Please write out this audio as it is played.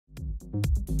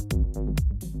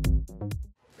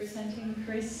Presenting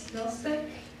Chris Huelsbeck,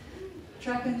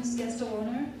 Tracon's guest of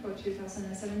honor for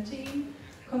 2017,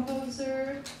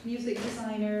 composer, music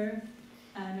designer,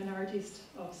 and an artist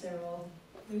of several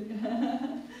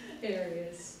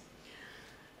areas.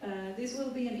 This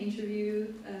will be an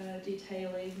interview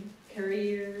detailing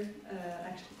career,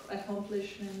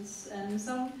 accomplishments, and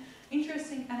some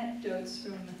interesting anecdotes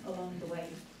from along the way.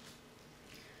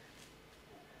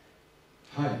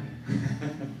 Hi.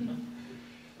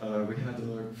 We had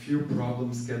a few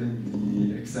problems getting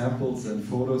the examples and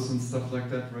photos and stuff like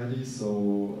that ready,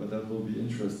 so that will be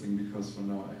interesting because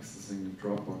we're now accessing the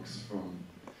Dropbox from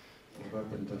the web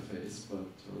interface, but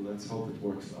let's hope it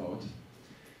works out.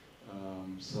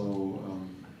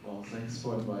 Well, thanks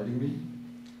for inviting me.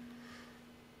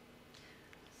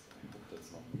 I hope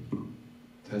that's not me.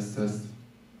 Test, test.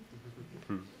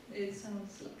 It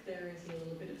sounds like there is a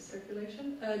little bit of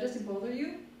circulation. Does it bother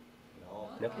you? No.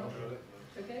 Okay.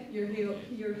 Okay, you're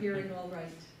hearing all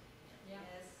right?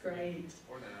 Yes. Great.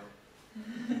 For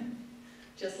now.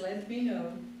 Just let me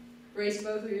know. Raise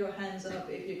both of your hands up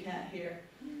if you can't hear.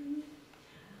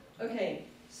 Okay,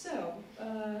 so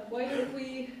why don't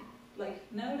we, like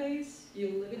nowadays,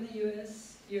 you live in the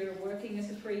US, you're working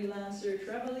as a freelancer,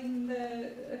 traveling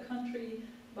the country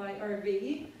by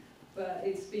RV, but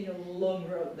it's been a long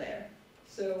road there.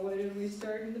 So why don't we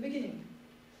start in the beginning?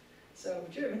 So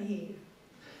Germany.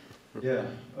 Yeah,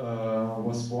 I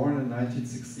was born in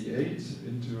 1968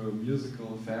 into a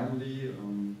musical family.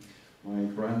 My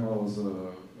grandma was an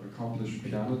accomplished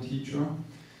piano teacher,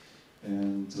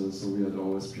 and so we had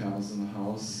always pianos in the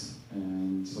house,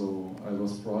 and so I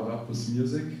was brought up with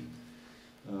music.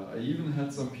 I even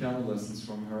had some piano lessons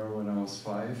from her when I was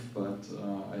 5, but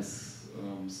I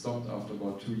stopped after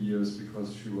about 2 years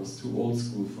because she was too old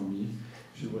school for me.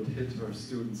 She would hit her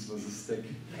students with a stick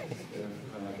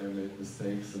if they made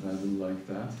mistakes, and I didn't like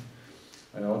that.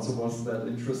 I also wasn't that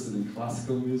interested in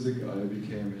classical music. I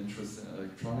became interested in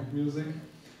electronic music.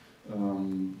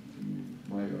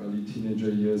 My early teenager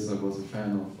years, I was a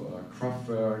fan of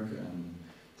Kraftwerk and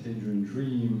Tangerine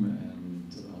Dream and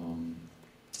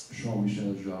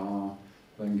Jean-Michel Jarre,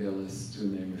 Vangelis, to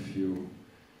name a few.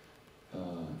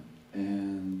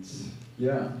 And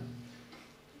yeah.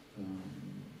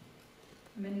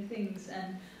 Many things,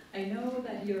 and I know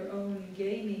that your own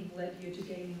gaming led you to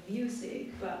gaming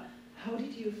music, but how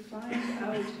did you find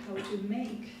out how to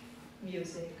make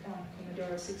music on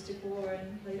Commodore 64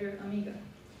 and later Amiga?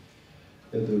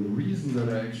 Yeah, the reason that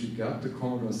I actually got the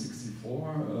Commodore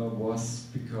 64 was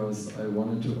because I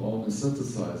wanted to own a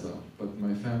synthesizer, but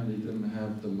my family didn't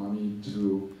have the money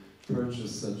to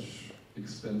purchase such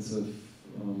expensive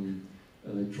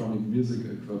electronic music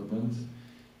equipment.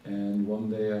 And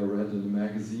one day I read in a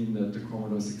magazine that the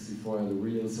Commodore 64 had a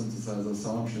real synthesizer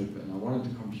sound chip, and I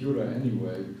wanted a computer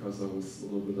anyway because I was a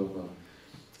little bit of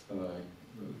a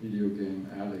video game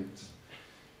addict.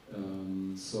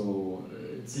 So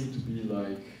it seemed to be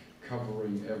like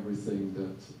covering everything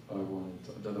that I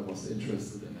wanted, that I was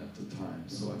interested in at the time.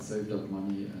 So I saved up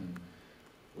money, and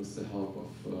with the help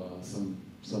of some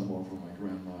more from my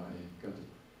grandma, I got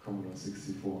a Commodore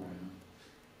 64.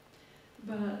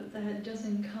 But that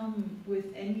doesn't come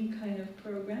with any kind of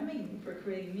programming for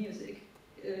creating music.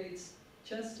 It's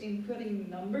just inputting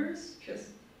numbers, just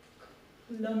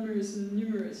numbers,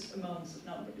 numerous amounts of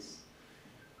numbers.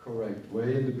 Correct.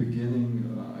 Way in the beginning,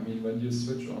 I mean, when you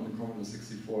switch on the Commodore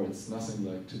 64, it's nothing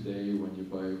like today when you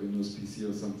buy a Windows PC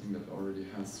or something that already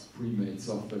has pre-made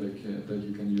software that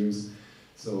you can use.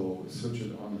 So switch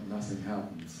it on and nothing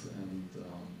happens. And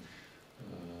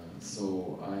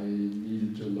so I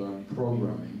needed to learn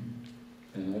programming,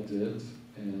 and I did,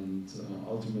 and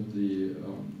ultimately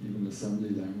even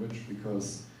assembly language,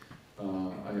 because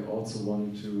I also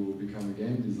wanted to become a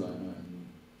game designer and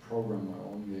program my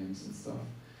own games and stuff.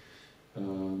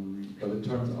 But it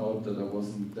turned out that I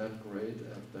wasn't that great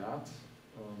at that,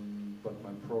 but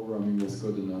my programming was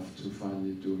good enough to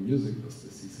finally do music with the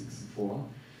C64.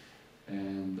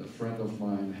 And a friend of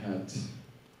mine had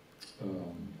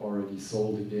already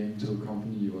sold a game to a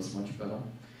company. He was much better,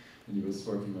 and he was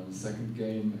working on a second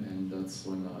game, and that's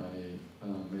when I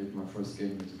made my first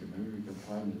game music. And maybe we can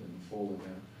find it in the folder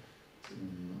there,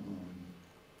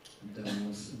 in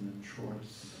demos and then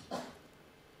shorts.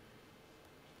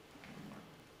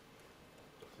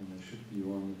 And there should be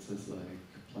one that says like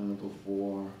Planet of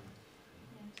War.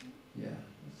 Yeah,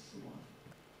 that's the one.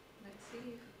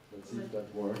 Let's see if that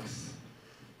works.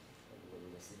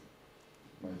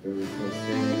 My very first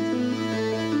game.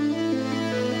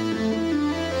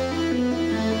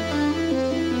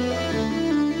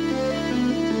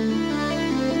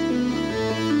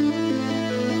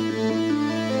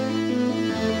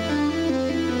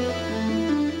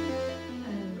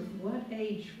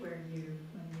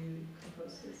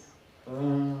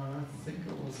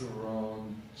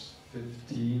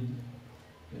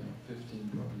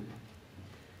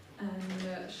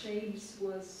 Shades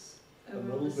was a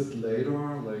little bit later,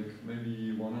 like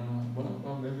maybe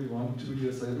maybe 2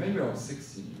 years later. Maybe I was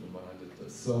 16 even when I did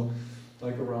this. So,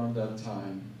 like around that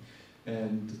time.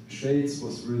 And Shades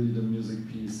was really the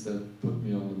music piece that put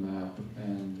me on the map.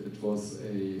 And it was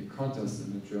a contest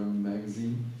in a German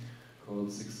magazine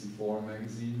called 64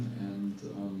 magazine. And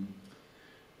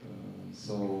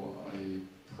so I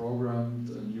programmed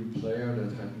a new player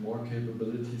that had more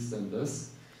capabilities than this,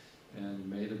 and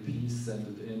made a piece, sent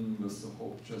it in with the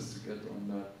hope just to get on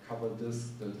that cover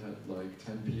disc that had like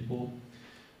 10 people.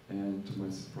 And to my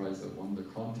surprise, I won the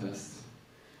contest.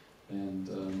 And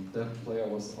that player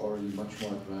was already much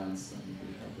more advanced, and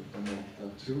we have a demo of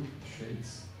that too.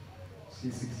 Shades,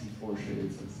 C64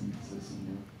 Shades, I think it says in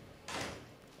here.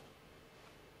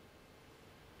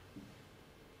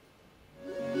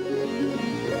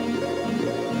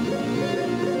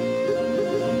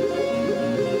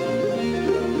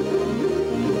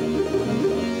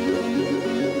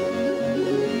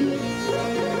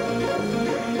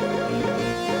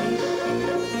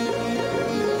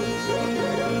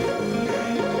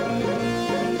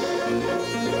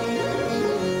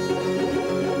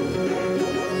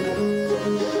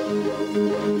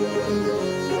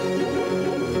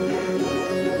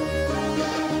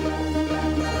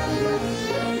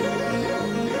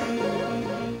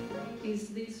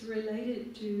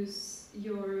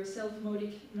 Your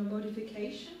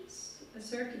self-modifications, a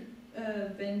circuit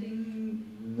bending?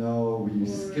 No, we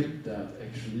skipped that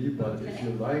actually, but okay. If you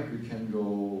like, we can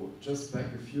go just back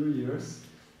a few years.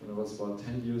 When I was about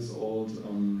 10 years old,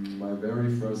 my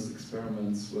very first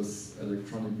experiments with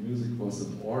electronic music was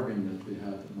an organ that we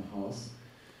had in the house.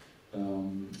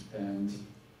 And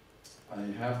I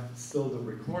have still the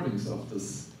recordings of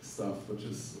this stuff, which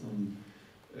is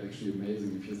actually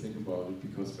amazing if you think about it,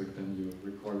 because back then you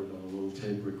recorded on a little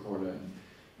tape recorder and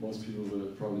most people would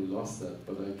have probably lost that,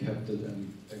 but I kept it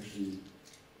and actually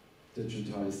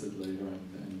digitized it later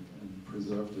and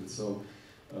preserved it. So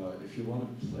if you want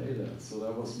to play that, so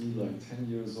that was me like 10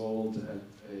 years old at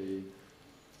a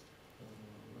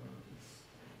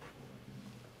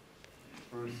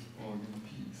first organ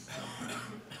piece.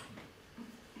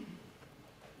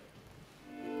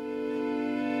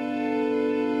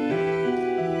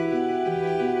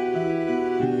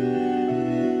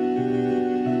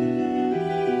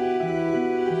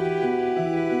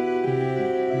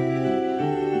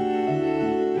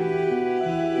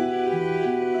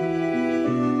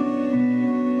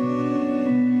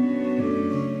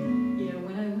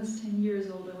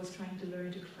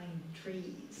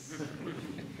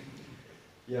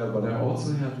 Yeah, but I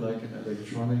also had like an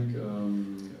electronic,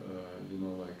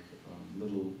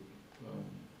 little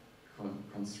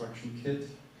construction kit,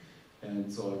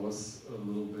 and so I was a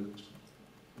little bit,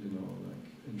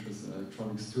 interested in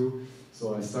electronics too.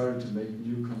 So I started to make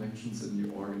new connections in the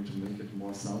organ to make it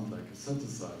more sound like a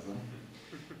synthesizer.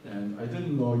 And I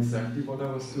didn't know exactly what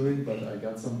I was doing, but I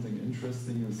got something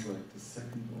interesting. It's like the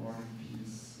second organ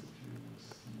piece, if you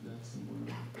see that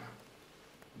somewhere.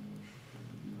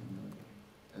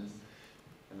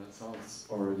 And that sounds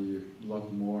already a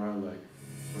lot more like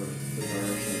the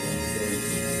direction I want to go.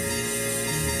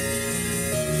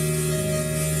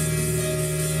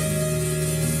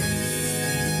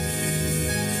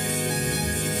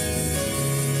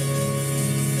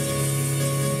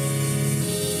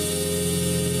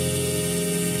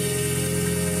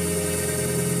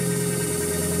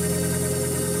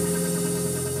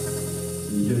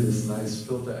 You hear this nice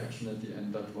filter action at the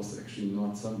end. That was actually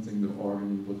not something the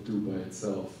organ would do by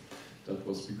itself. That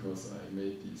was because I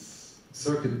made these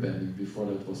circuit bending before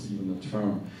that was even a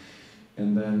term.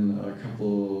 And then a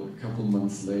couple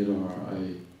months later,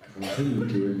 I continued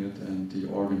doing it, and the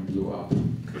organ blew up.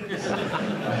 So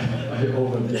I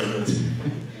overdid it.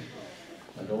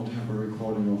 I don't have a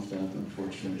recording of that,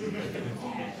 unfortunately.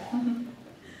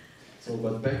 So,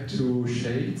 but back to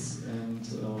Shades, and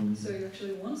so you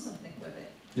actually won something with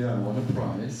it. Yeah, I won a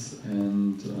prize,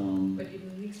 and but you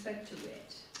didn't expect to win.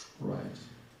 Right.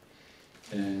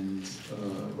 And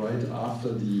right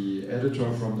after, the editor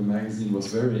from the magazine was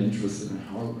very interested in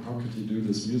how could he do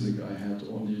this music.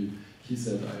 He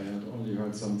said I had only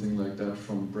heard something like that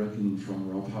from Britain, from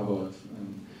Rob Hubbard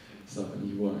and stuff, and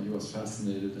he was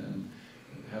fascinated and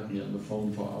had me on the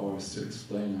phone for hours to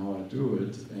explain how I do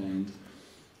it. And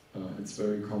it's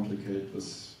very complicated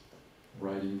with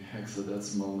writing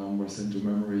hexadecimal numbers into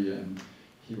memory, and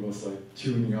he was like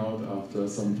tuning out after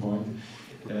some point.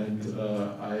 And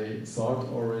I had thought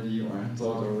already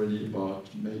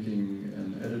about making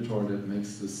an editor that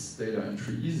makes this data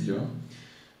entry easier.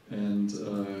 And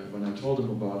when I told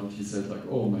him about it, he said like,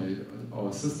 oh,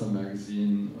 our sister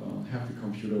magazine, Happy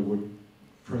Computer, would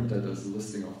print that as a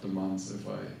listing of the months if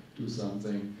I do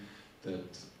something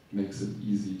that makes it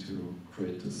easy to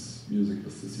create this music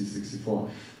with the C64.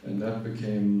 And that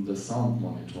became the sound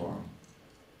monitor,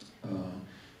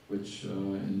 which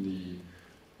in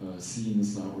the scene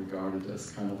is now regarded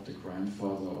as kind of the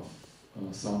grandfather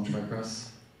of sound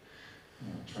trackers,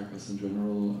 trackers in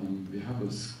general. We have a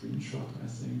screenshot, I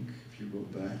think, if you go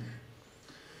back.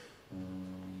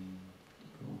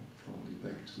 Go probably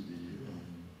back to the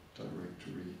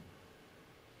directory.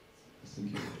 I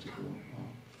think you have to go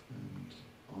up and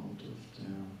out of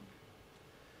there.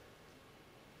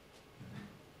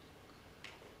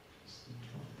 It's the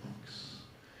Dropbox.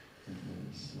 And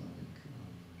there's like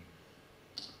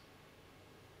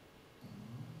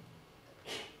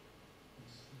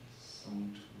sound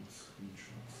tool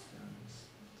screenshots. There it is.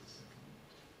 Wait a second.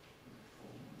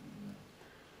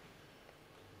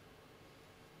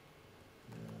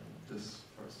 This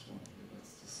first one here,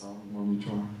 that's the sound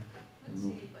monitor. Let's see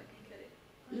if I can get it.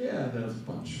 Yeah, there's a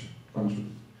bunch of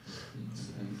screens,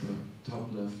 and the top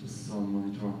left is the sound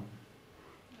monitor. Now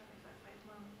if I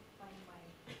find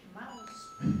my mouse.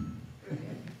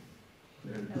 Brilliant.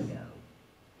 There it There is. we go.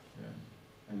 Yeah,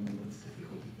 and that's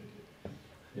difficult.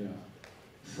 Yeah.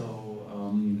 So,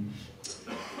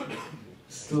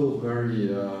 still very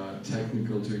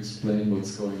technical to explain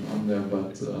what's going on there,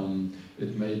 but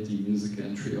it made the music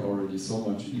entry already so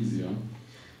much easier,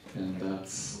 and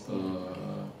that's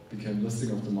became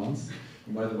listing of the month.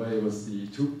 And by the way, it was the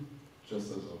two,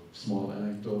 just as a small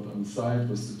anecdote on the side,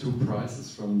 was the two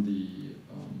prizes from the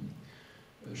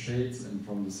shades and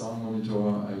from the sound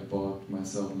monitor. I bought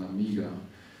myself an Amiga,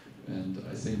 and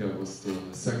I think I was the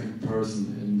second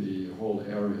person in the whole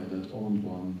area that owned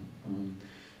one.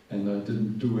 And I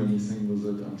didn't do anything with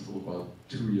it until about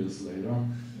 2 years later,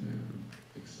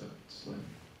 except like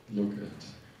look at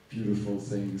beautiful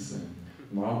things and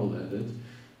marvel at it.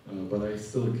 But I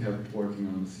still kept working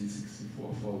on the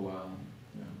C64 for a while.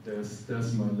 Yeah,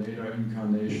 there's my later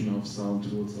incarnation of sound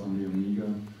tools on the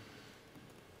Amiga,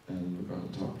 and we're going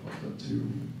to talk about that too.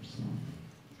 So.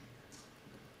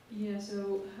 Yeah,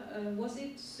 so was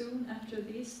it soon after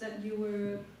this that you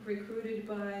were recruited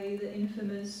by the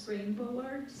infamous Rainbow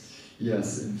Arts?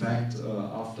 Yes, in fact,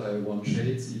 after I won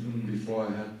Shades, even before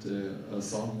I had the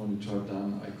sound monitor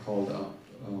done, I called up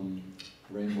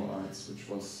Rainbow Arts, which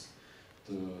was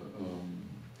the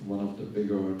one of the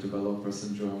bigger developers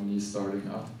in Germany starting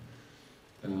up,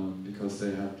 because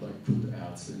they had like put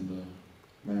ads in the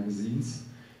magazines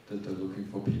that they're looking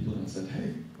for people, and I said,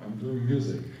 hey, I'm doing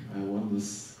music. I won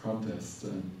this contest,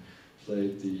 and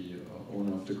played the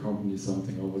owner of the company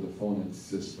something over the phone, and he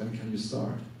says, when can you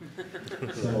start?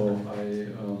 So I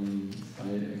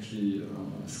actually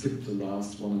skipped the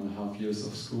last 1.5 years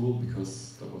of school,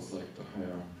 because that was like the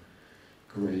higher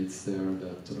grades there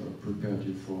that prepared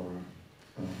you for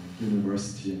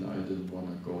university, and I didn't want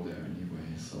to go there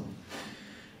anyway. So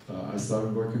I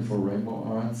started working for Rainbow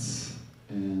Arts,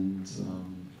 and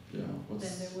yeah,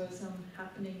 Then there were some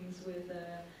happenings with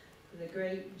the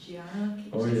great Gianna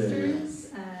Oh, yeah,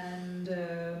 sisters and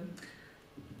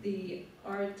the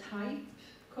R-Type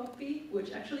copy,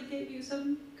 which actually gave you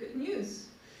some good news.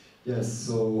 Yes,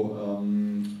 so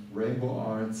Rainbow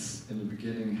Arts in the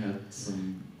beginning had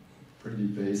some pretty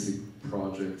basic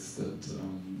projects that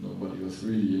nobody was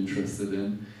really interested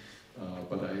in,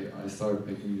 but I started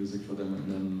making music for them,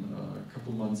 and then a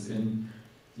couple months in,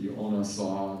 the owner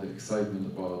saw the excitement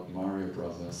about Mario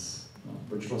Brothers,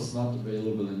 which was not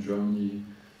available in Germany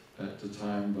at the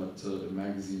time, but the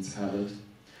magazines had it,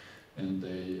 and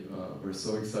they were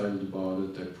so excited about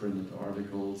it, they printed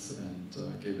articles and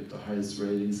gave it the highest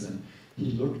ratings, and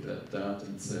he looked at that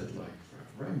and said, like,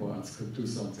 Rainbow Arts could do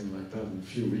something like that in a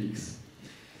few weeks.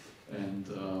 And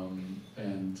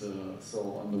so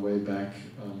on the way back,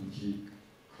 he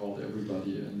called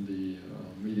everybody in the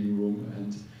meeting room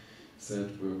and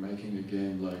said, we're making a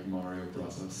game like Mario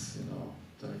Brothers, you know,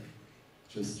 like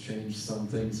just change some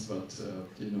things, but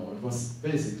you know, it was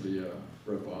basically a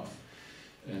rip-off.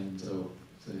 And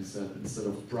they said, instead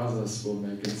of brothers, we'll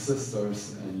make it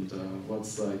sisters, and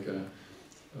what's like a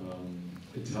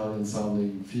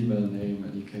Italian-sounding female name,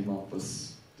 and he came up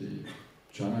with the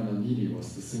Gianna Nannini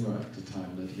was the singer at the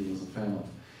time that he was a fan of.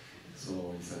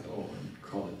 So he said, oh, and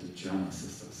call it the Gianna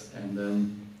sisters. And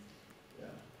then, yeah,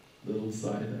 little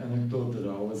side anecdote that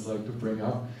I always like to bring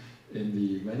up, in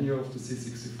the menu of the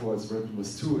C64 it's written with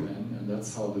 2N, and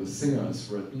that's how the singer is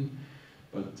written.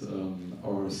 But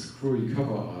our screwy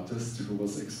cover artist, who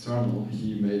was external,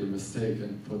 he made a mistake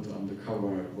and put on the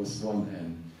cover it was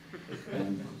 1N.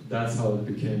 And that's how it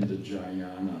became the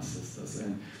Gianna sisters.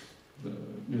 And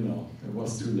you know, it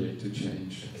was too late to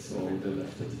change, so they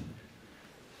left it.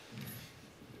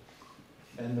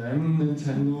 And then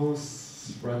Nintendo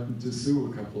threatened to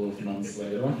sue a couple of months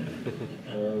later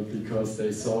because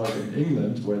they saw it in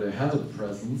England where they had a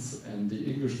presence, and the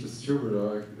English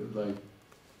distributor like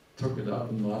took it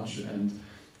up a notch and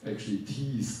actually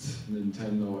teased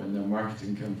Nintendo in their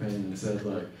marketing campaign and said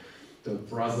like, the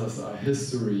brothers are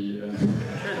history and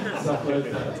stuff like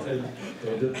that, and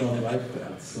they did not like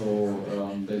that. So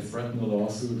they threatened a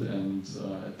lawsuit, and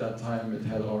at that time it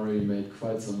had already made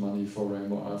quite some money for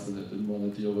Rainbow Arts, and they didn't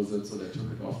want to deal with it, so they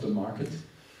took it off the market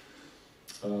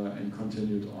and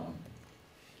continued on.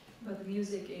 But the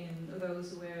music in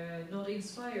those were not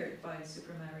inspired by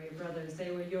Super Mario Brothers, they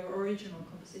were your original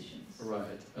compositions.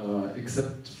 Right,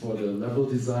 except for the level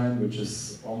design, which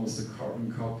is almost a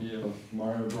carbon copy of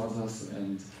Mario Brothers,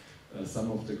 and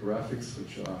some of the graphics,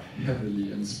 which are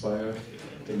heavily inspired.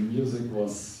 The music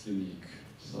was unique,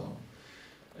 so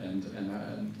and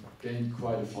gained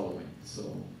quite a following, so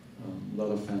a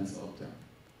lot of fans out there.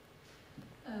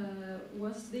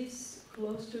 Was this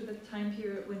close to the time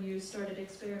period when you started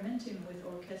experimenting with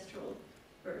orchestral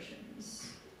versions?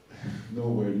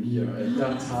 Nowhere near. At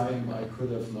that time, I could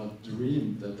have not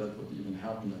dreamed that that would even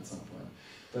happen at some point.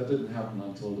 That didn't happen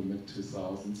until the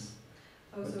mid-2000s.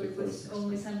 Oh, so it was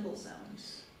only sample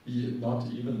sounds? Not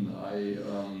even.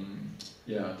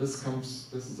 Yeah, this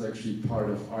is actually part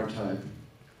of R-Type,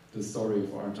 the story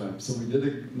of R-Type. So we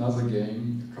did another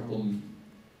game a couple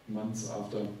months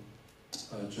after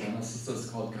Genesis, that's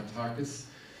called Katakis,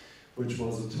 which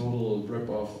was a total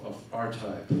rip-off of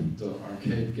R-Type, the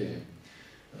arcade game.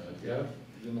 Yeah,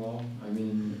 you know, I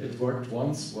mean, it worked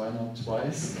once, why not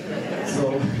twice?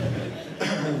 So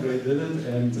they did it,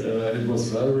 and it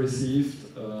was well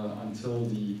received until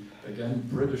the, again,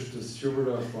 British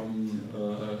distributor from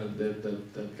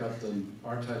that got the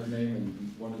R-Type name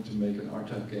and wanted to make an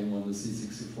R-Type game on the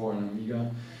C64 and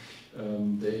Amiga.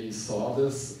 They saw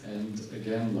this and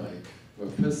again, like, were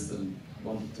pissed and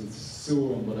wanted to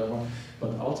sue and whatever,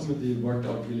 but ultimately it worked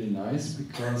out really nice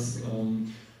because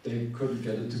they couldn't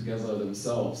get it together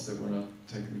themselves. They were not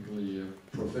technically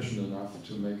proficient enough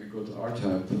to make a good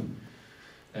R-Type,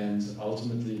 and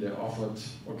ultimately they offered,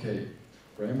 okay,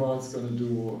 Raymond's going to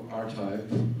do R-Type,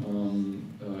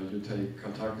 you take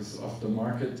Katakis off the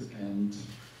market and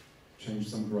change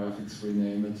some graphics,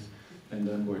 rename it, and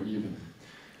then we're even.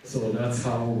 So that's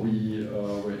how we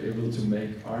were able to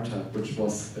make R-Type, which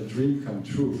was a dream come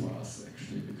true for us,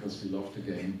 actually, because we loved the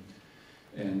game.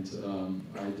 And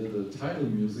I did a title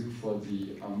music for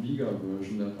the Amiga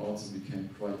version that also became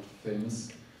quite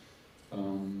famous.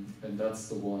 And that's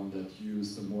the one that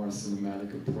used a more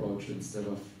cinematic approach instead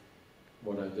of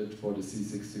what I did for the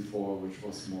C64, which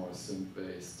was more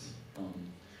synth-based.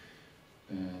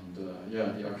 Yeah,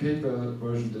 the arcade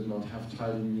version did not have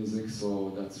title music,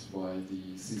 so that's why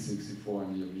the C64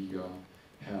 and the Amiga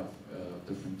have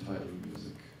different title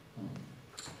music.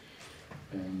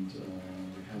 We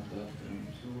have that going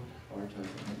too, R-Type and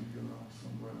Amiga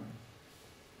somewhere.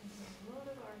 There's a lot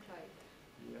of R-Type.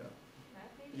 Yeah.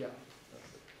 Happy? Yeah.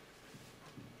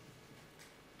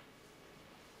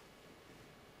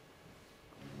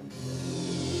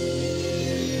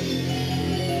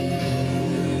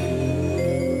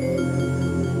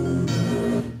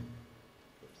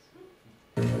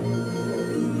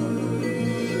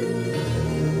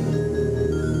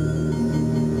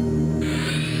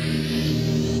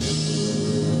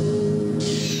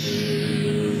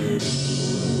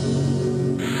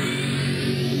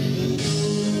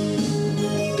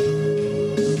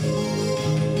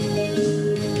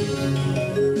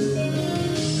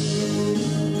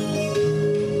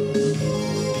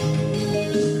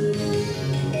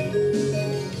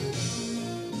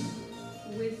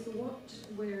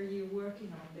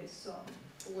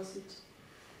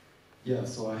 Yeah,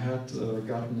 so I had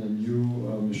gotten a new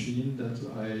machine that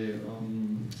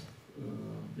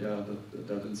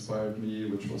that inspired me,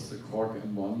 which was the Korg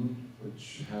M1,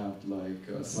 which had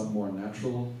like some more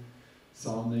natural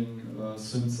sounding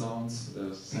synth sounds,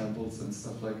 samples and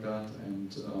stuff like that,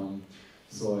 and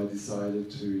so I decided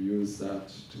to use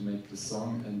that to make the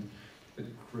song, and it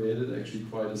created actually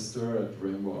quite a stir at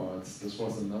Rainbow Arts. This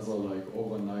was another like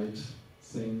overnight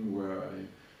thing where I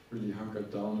really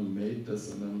hunkered down and made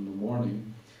this, and then in the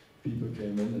morning people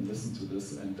came in and listened to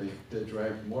this, and they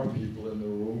dragged more people in the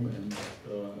room, and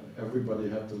everybody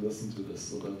had to listen to this,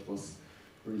 so that was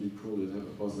really cool.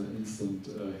 It was an instant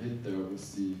hit there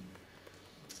with the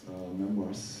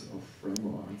members of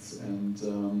Rainbow Arts, and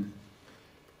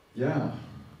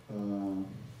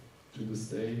to this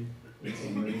day it's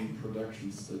on many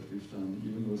productions that we've done,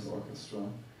 even with orchestra,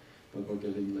 but we're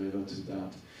getting later to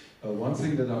that. One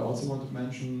thing that I also want to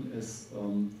mention is,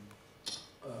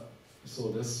 so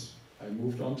this I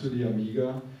moved on to the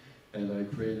Amiga, and I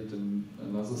created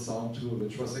another sound tool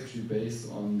which was actually based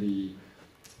on the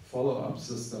follow-up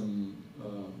system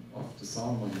of the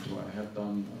sound monitor. I had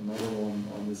done another one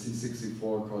on the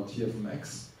C64 called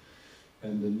TFMX,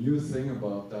 and the new thing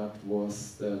about that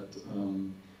was that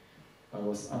I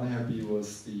was unhappy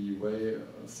with the way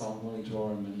sound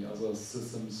monitor and many other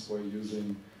systems were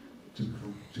using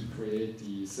to create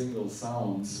the single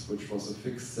sounds, which was a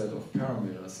fixed set of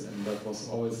parameters, and that was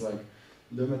always like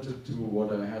limited to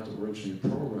what I had originally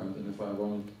programmed, and if I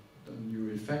wanted a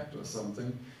new effect or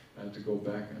something, I had to go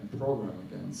back and program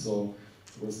again. So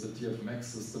with the TFMX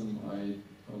system, I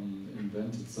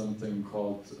invented something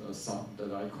called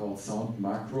that I call sound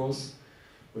macros,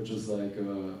 which is like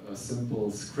a simple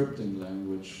scripting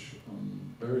language,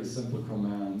 very simple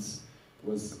commands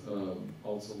with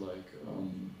also like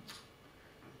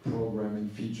programming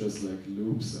features like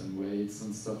loops and waits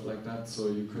and stuff like that. So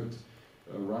you could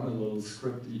run a little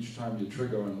script each time you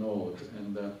trigger a node,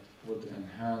 and that would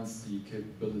enhance the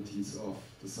capabilities of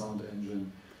the sound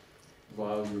engine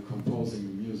while you're composing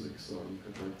the music. So you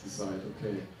could like decide,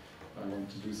 okay, I want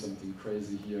to do something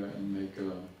crazy here and make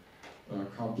a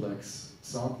complex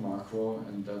sound macro,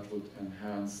 and that would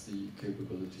enhance the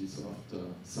capabilities of the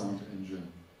sound engine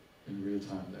in real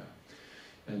time there.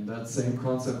 And that same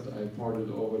concept I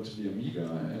ported over to the Amiga,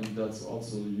 and that's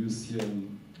also used here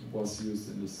and was used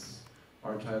in this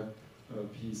R-Type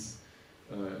piece.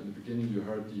 In the beginning you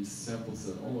heard these samples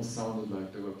that almost sounded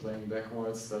like they were playing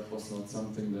backwards. That was not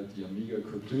something that the Amiga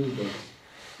could do, but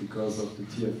because of the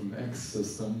TFMX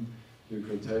system, you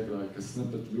could take like a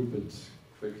snippet, loop it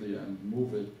quickly and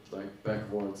move it like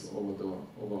backwards over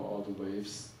all the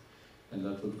waves, and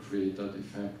that would create that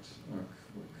effect,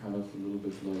 kind of a little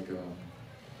bit like a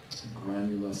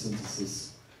granular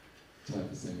synthesis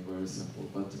type of thing, very simple.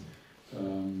 But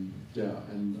yeah,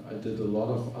 and I did a lot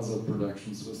of other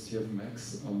productions with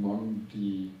TFMX. Among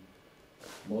the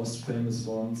most famous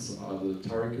ones are the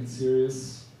Tracon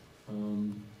series,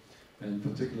 and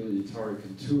particularly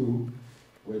Tracon 2,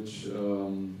 which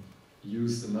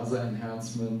used another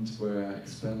enhancement where I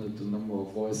expanded the number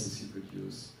of voices you could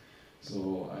use.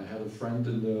 So I had a friend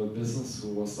in the business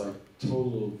who was like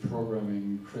total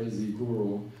programming crazy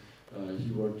guru.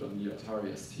 He worked on the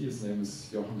Atari ST, his name is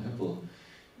Jochen Hippel,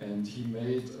 and he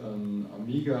made an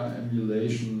Amiga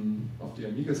emulation of the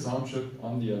Amiga sound chip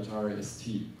on the Atari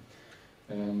ST.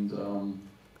 And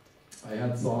I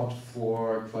had thought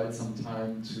for quite some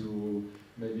time to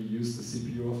maybe use the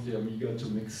CPU of the Amiga to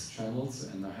mix channels,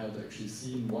 and I had actually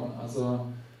seen one other,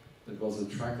 that was a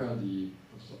tracker, the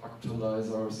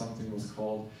octalizer or something was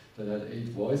called, that had 8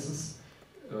 voices.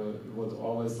 It would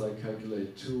always like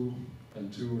calculate 2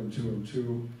 and 2 and 2 and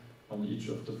 2 on each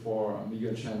of the 4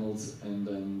 Amiga channels, and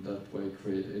then that way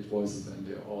create 8 voices, and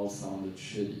they all sounded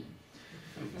shitty.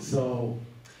 So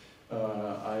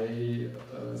I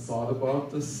thought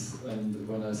about this, and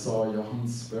when I saw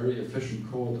Jochen's very efficient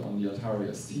code on the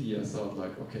Atari ST, I thought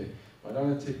like, okay, why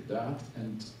don't I take that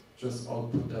and just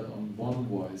output that on one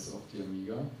voice of the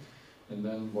Amiga, and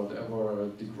then whatever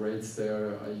degrades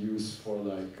there I use for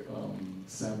like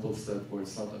samples that were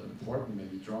not that important,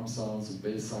 maybe drum sounds and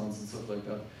bass sounds and stuff like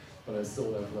that, but I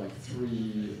still have like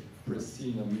 3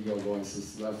 pristine Amiga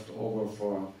voices left over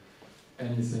for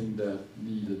anything that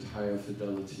needed higher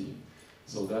fidelity.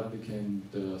 So that became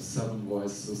the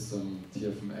 7-voice system,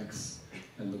 TFMX,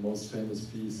 and the most famous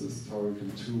piece is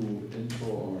Tracon 2 intro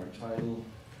or title.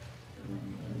 I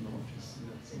don't know if you see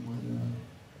that somewhere there.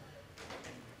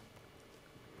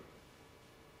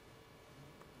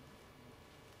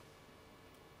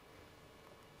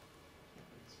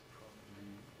 It's probably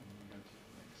Amiga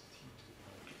TFMX T2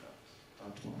 like that.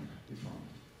 That one we found.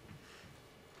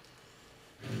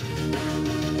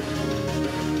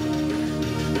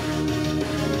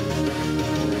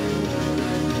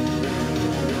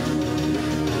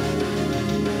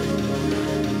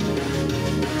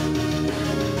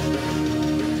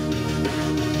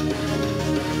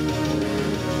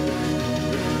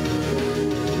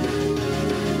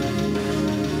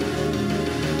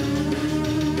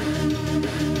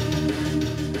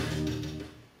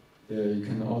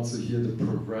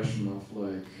 Of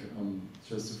like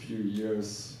just a few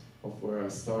years of where I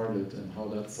started and how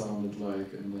that sounded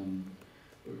like, and then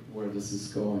where this is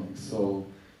going. So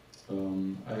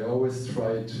I always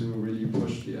try to really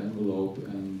push the envelope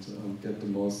and get the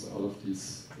most out of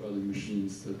these early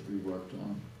machines that we worked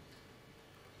on.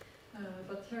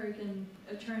 But Tracon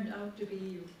turned out to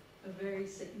be a very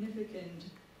significant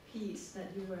piece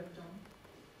that you worked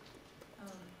on.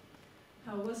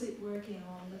 How was it working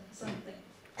on something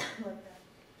like that?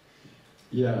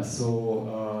 Yeah,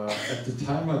 so at the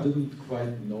time I didn't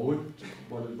quite know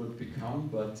what it would become,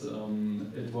 but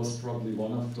it was probably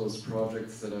one of those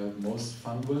projects that I had most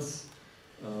fun with,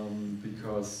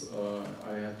 because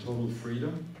I had total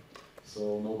freedom.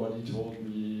 So nobody told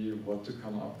me what to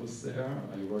come up with there.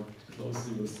 I worked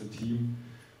closely with the team,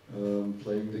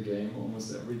 playing the game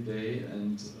almost every day,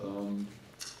 and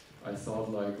I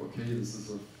thought like, okay, this is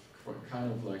a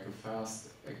kind of like a fast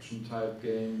action type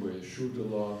game where you shoot a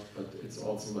lot, but it's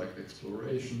also like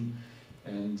exploration.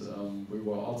 And we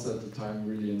were also at the time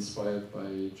really inspired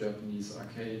by Japanese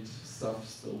arcade stuff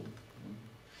still.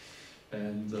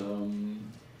 And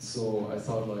so I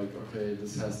thought like, okay,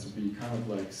 this has to be kind of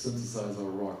like synthesizer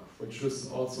rock, which is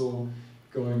also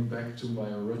going back to my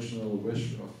original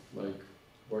wish of like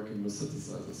working with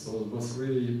synthesizers. So it was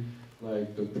really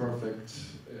like the perfect,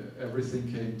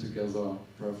 everything came together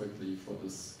perfectly for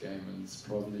this game, and it's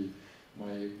probably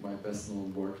my best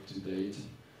known work to date.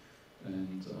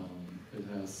 And it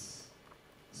has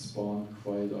spawned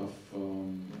quite of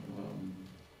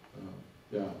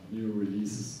new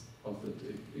releases of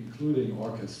it, including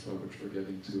orchestral, which we're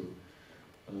getting to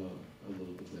a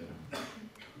little bit later.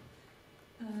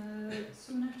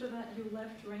 Soon after that, you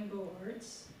left Rainbow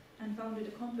Arts and founded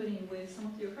a company with some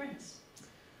of your friends.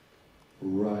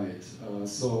 Right.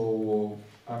 So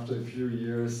after a few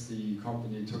years, the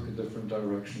company took a different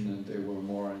direction, and they were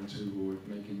more into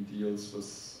making deals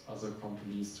with other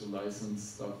companies to license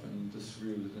stuff and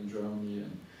distribute it in Germany.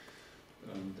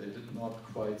 And they did not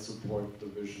quite support the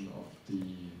vision of the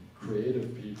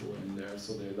creative people in there,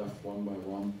 so they left one by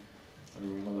one. I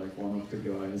remember like one of the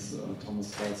guys,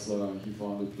 Thomas Katzler, he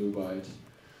founded Blue Byte.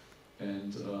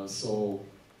 And so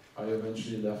I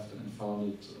eventually left and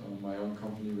founded my own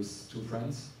company with two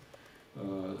friends,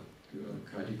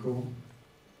 Kaiko.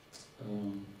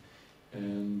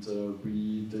 And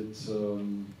we did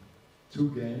 2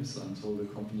 games until the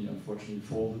company unfortunately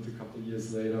folded a couple of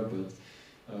years later, but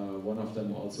one of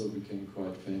them also became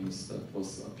quite famous. That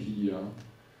was Apedia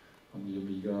on the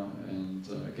Amiga, and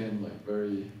again, like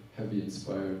very heavy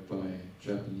inspired by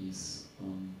Japanese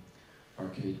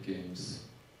arcade games.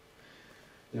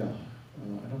 Yeah,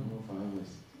 I don't know if I have a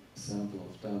sample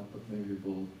of that, but maybe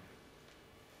we'll.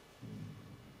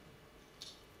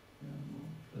 Yeah, no,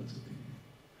 that's okay.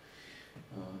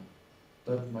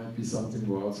 That might be something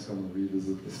we're also going to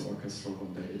revisit this orchestra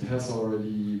one day. It has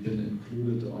already been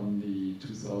included on the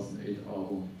 2008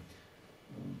 album,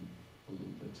 a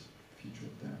little bit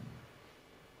featured there.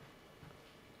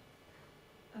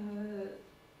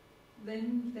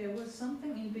 Then there was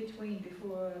something in between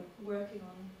before working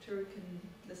on Tracon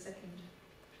the second,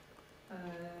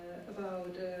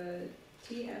 about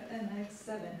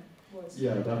TFMX7 was.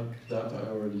 Yeah, that I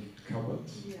already covered,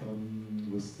 yeah.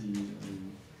 With the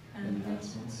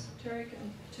enhancements.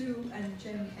 Tracon 2 and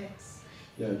GemX.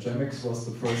 Yeah, GemX was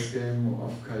the first game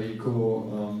of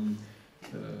Kaiko.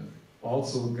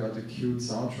 Also got a cute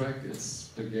soundtrack.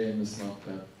 The game is not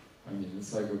that, I mean,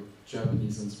 it's like a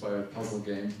Japanese-inspired puzzle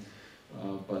game,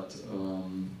 but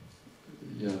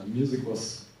yeah, the music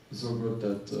was so good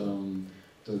that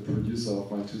the producer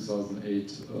of my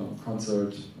 2008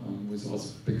 concert, who was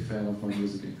also a big fan of my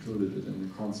music, included it in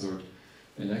the concert.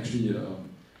 And actually,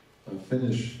 a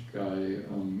Finnish guy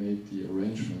made the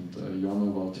arrangement,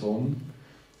 Jonna Valton,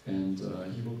 and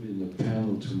he will be in the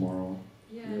panel tomorrow.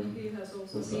 Yeah, he has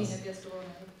also been a guest on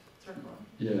Tracon.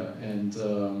 Yeah, and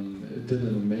it did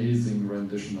an amazing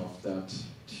rendition of that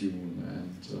tune,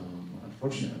 and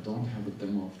unfortunately I don't have a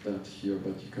demo of that here,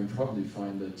 but you can probably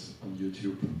find it on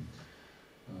YouTube.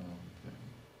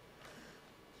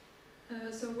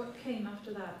 So what came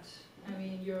after that? I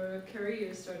mean, your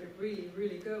career started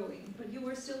really going, but you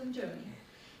were still in Germany.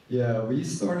 Yeah, we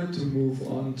started to move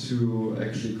on to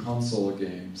actually console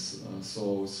games.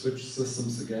 So switched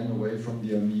systems again away from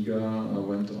the Amiga,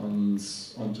 went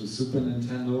onto Super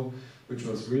Nintendo, which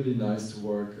was really nice to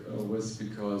work with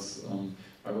because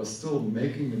I was still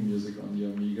making the music on the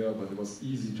Amiga, but it was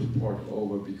easy to port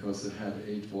over because it had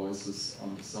 8 voices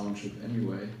on the sound chip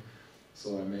anyway.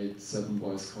 So I made 7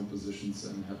 voice compositions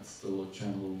and had still a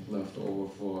channel left over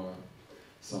for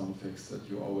sound effects that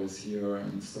you always hear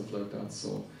and stuff like that.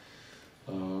 So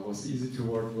it was easy to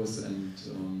work with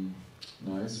and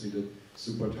nice. We did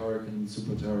Super Taroken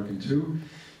 2,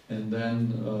 and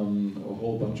then a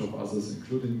whole bunch of others,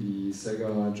 including the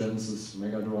Sega Genesis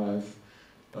Mega Drive,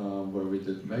 where we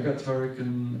did Mega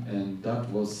Taroken, and that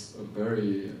was a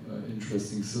very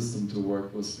interesting system to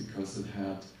work with because it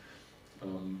had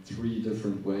 3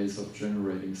 different ways of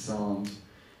generating sound.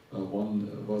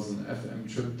 One was an FM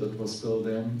chip that was built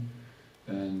in,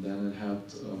 And then it had,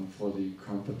 for the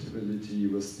compatibility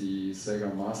with the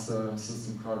Sega Master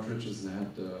System cartridges, it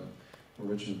had the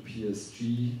original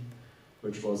PSG,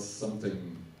 which was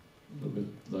something a little bit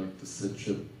like the SID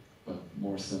chip, but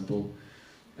more simple.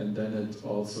 And then it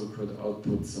also could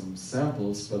output some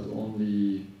samples, but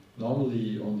normally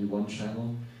only one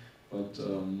channel. But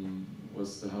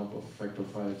with the help of Factor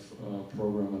 5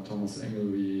 programmer Thomas Engel,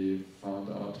 we found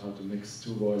out how to mix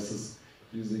two voices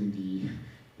using the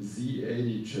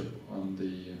Z80 chip on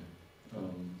the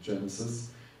Genesis,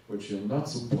 which you're not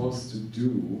supposed to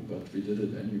do, but we did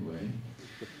it anyway.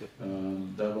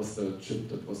 That was the chip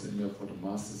that was in there for the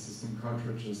Master System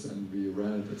cartridges, and we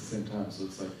ran it at the same time, so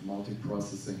it's like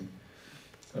multi-processing,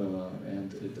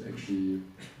 and it actually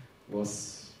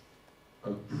was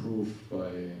approved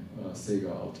by Sega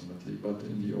ultimately, but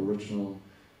in the original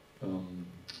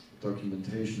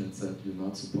documentation it said you're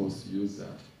not supposed to use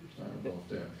that. I don't know if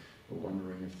they're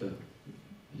wondering if that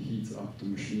heats up the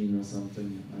machine or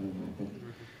something, I don't know, but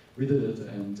we did it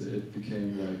and it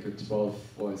became like a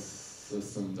 12-voice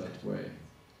system that way,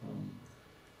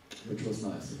 which was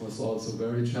nice. It was also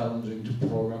very challenging to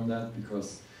program that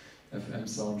because FM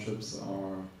sound chips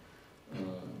are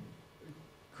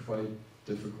quite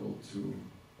difficult to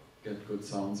get good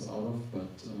sounds out of, but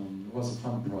it was a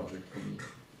fun project for me.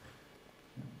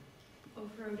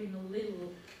 Off-roading a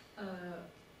little,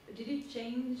 did it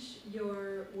change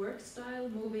your work style,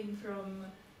 moving from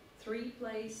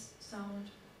 3-place sound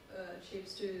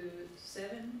chips to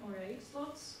 7 or 8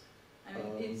 slots? I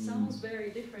mean, it sounds very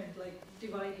different, like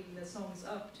dividing the songs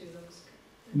up to those.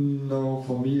 No,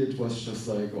 for me it was just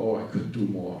like, oh, I could do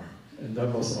more. And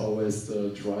that was always the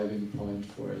driving point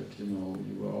for it, you know,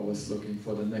 you were always looking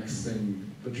for the next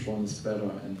thing, which one is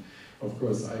better. And of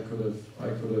course I could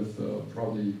have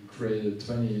probably created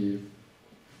 20,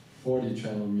 40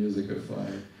 channel music if I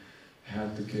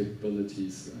had the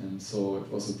capabilities, and so it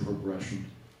was a progression.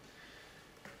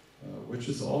 Which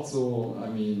is also, I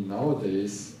mean,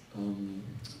 nowadays,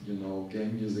 you know,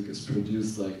 game music is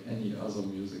produced like any other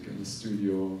music in the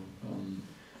studio,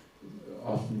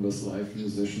 often with live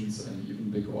musicians and even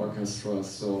big orchestras,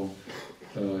 so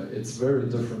it's very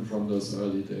different from those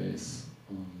early days.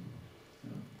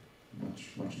 Yeah,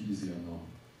 much easier now.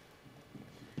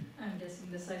 I'm guessing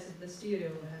the size of the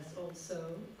studio has also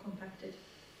compacted.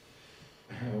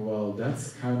 Well,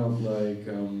 that's kind of like,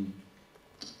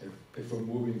 if we're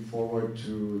moving forward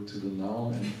to the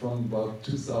now, and from about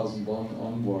 2001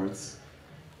 onwards,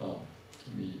 well,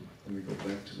 let me go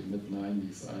back to the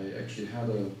mid-90s, I actually had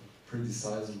a pretty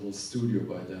sizable studio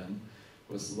by then,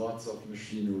 with lots of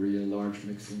machinery, a large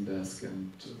mixing desk, and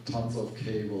tons of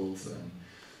cables,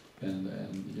 and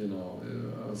you know,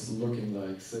 I was looking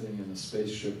like sitting in a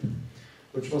spaceship,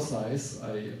 which was nice.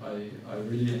 I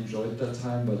really enjoyed that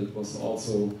time, but it was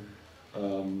also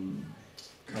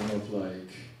kind of like,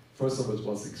 first of all, it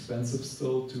was expensive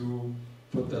still to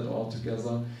put that all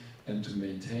together, and to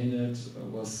maintain it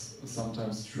was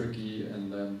sometimes tricky,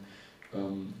 and then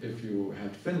if you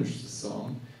had finished the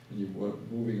song and you were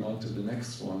moving on to the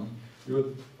next one, you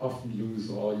would often lose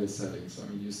all your settings. I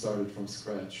mean, you started from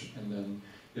scratch, and then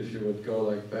if you would go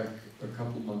like back a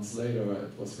couple months later,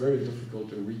 it was very difficult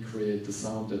to recreate the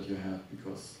sound that you had,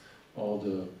 because all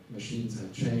the machines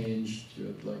had changed, you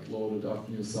had like loaded up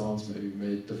new sounds, maybe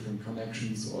made different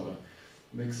connections, or the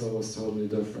mixer was totally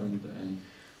different, and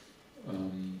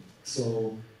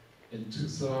so in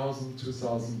 2000,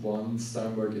 2001,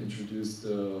 Steinberg introduced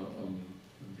the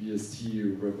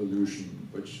VST revolution,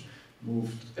 which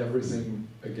moved everything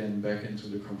again back into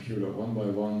the computer. One by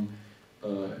one,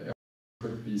 everything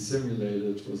could be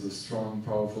simulated with a strong,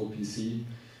 powerful PC,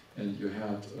 and you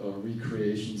had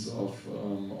recreations of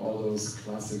all those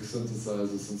classic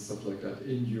synthesizers and stuff like that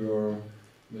in your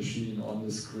machine on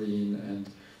the screen, and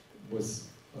with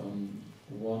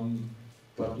one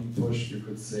button push you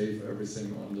could save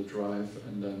everything on the drive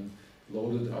and then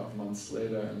load it up months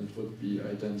later, and it would be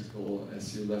identical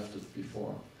as you left it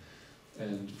before.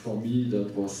 And for me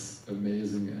that was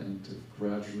amazing, and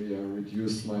gradually I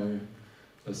reduced my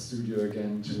studio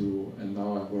again and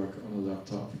now I work on a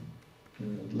laptop.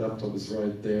 The laptop is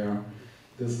right there.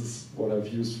 This is what I've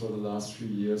used for the last few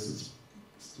years.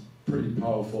 It's pretty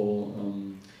powerful.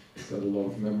 It's got a lot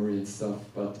of memory and stuff,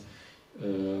 but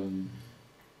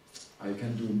I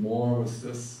can do more with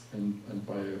this, and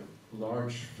by a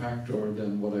large factor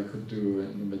than what I could do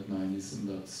in the mid-90s in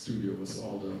that studio with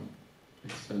all the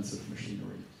expensive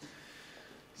machinery.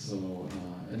 So,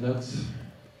 and that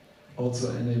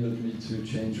also enabled me to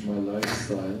change my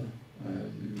lifestyle.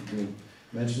 You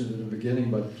mentioned it in the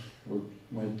beginning, but we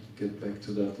might get back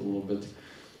to that a little bit.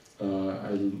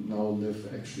 I now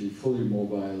live actually fully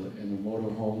mobile in a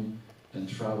motorhome and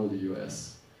travel the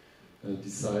US.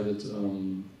 Decided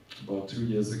about 2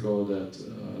 years ago that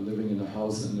living in a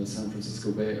house in the San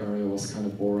Francisco Bay Area was kind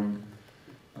of boring.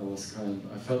 I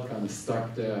felt kind of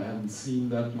stuck there. I hadn't seen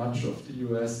that much of the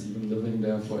US, even living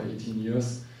there for 18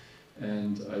 years.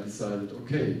 And I decided,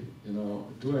 okay, you know,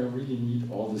 do I really need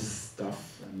all this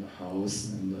stuff in the house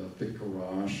and the big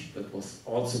garage that was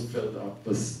also filled up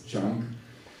with junk?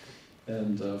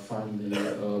 And finally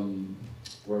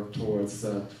worked towards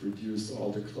that, reduced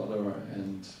all the clutter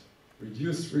and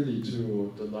reduced really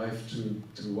to the life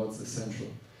to what's essential.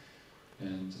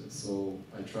 And so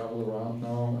I travel around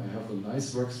now. I have a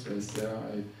nice workspace there.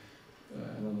 I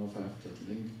don't know if I have that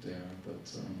link there, but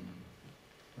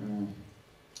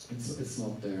it's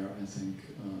not there. I think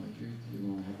you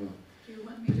don't have a. Do you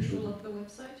want me to pull up the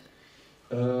website?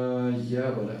 Yeah,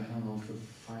 but I don't know if I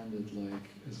find it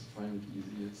find it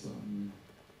easy. It's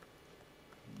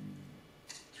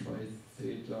try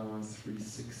theta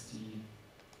 360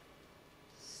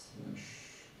 / C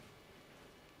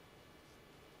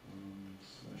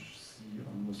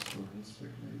underscore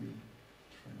Huelsbeck maybe.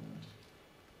 Try that.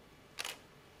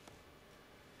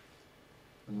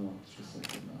 No, it's just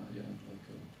like like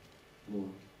a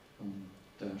little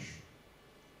dash,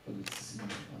 but it's C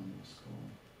underscore.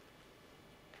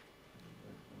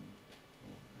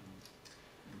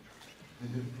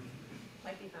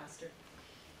 Might be faster.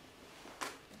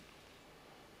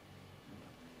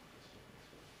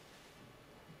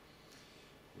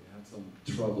 We had some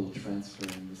trouble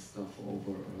transferring this stuff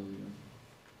over earlier.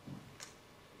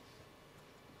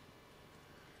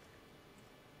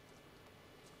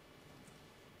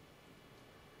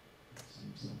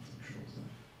 Something shows up.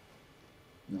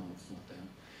 No, it's not there.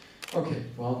 Okay,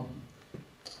 well,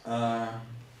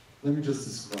 let me just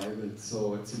describe it.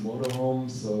 So it's a motorhome,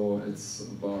 so it's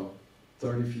about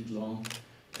 30 feet long,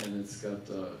 and it's got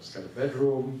a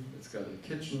bedroom, it's got a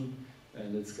kitchen,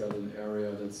 and it's got an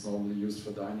area that's normally used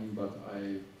for dining, but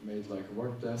I made like a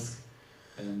work desk,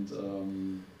 and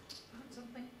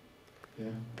Something.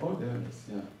 yeah. Oh, there it is.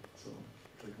 Yeah. So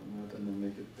click on that and then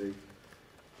make it big.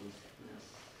 Yes.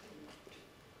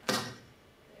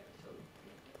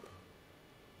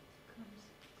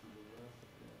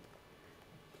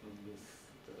 And the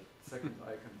second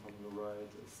icon from the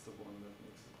right is the one that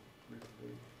makes it really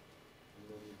big. And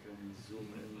then you can zoom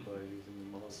in by using the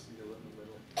mouse wheel in the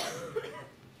middle.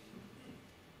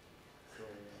 So,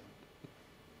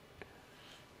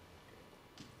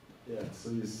 yeah, so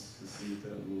you see it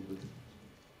there a little bit.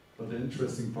 But the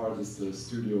interesting part is the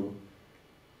studio.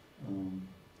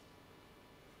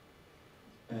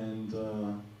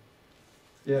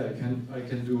 Yeah, I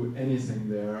can do anything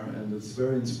there, and it's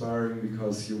very inspiring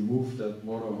because you move that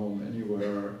motorhome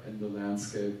anywhere in the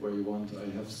landscape where you want. I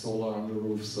have solar on the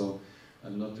roof, so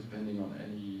I'm not depending on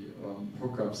any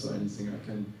hookups or anything. I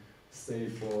can stay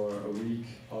for a week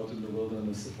out in the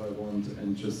wilderness if I want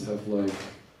and just have like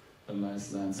a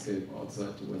nice landscape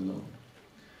outside the window.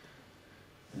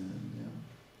 And yeah.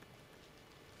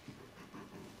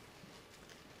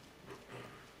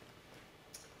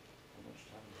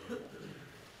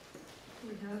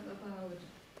 We have about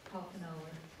half an hour.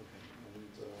 Okay, and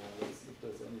let's see if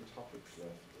there's any topics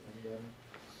left, and then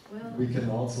Well, we can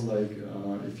also like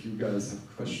if you guys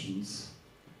have questions.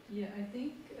 yeah, I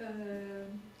think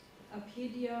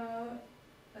Apedia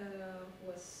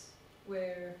was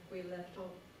where we left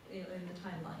off in the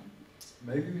timeline.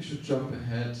 Maybe we should jump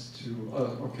ahead to.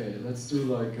 Okay, let's do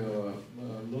like a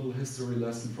little history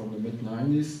lesson from the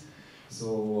mid-90s.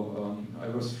 So I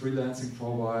was freelancing for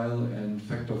a while, and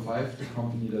Factor 5, the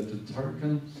company that did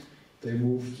Tracon, they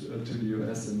moved to the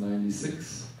US in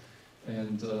 '96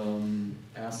 and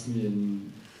asked me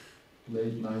in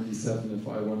late '97 if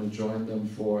I want to join them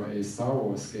for a Star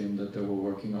Wars game that they were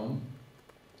working on,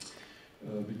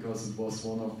 because it was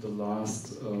one of the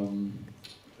last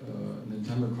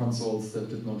Nintendo consoles that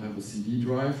did not have a CD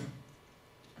drive.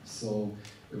 So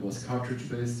it was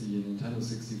cartridge-based, the Nintendo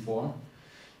 64.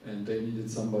 And they needed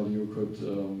somebody who could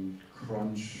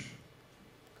crunch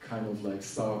kind of like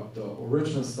the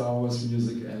original Star Wars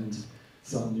music and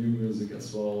some new music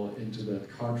as well into that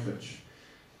cartridge.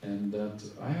 And that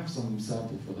I have some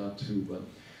sample for that too, but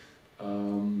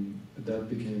that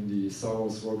became the Star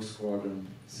Wars Rogue Squadron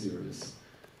series.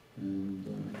 And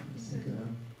I think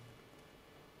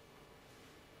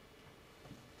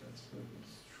that's what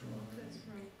it's trying. That's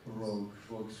right. Rogue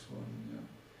Squadron, yeah.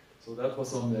 So that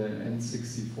was on the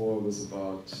N64, was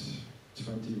about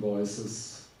 20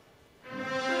 voices.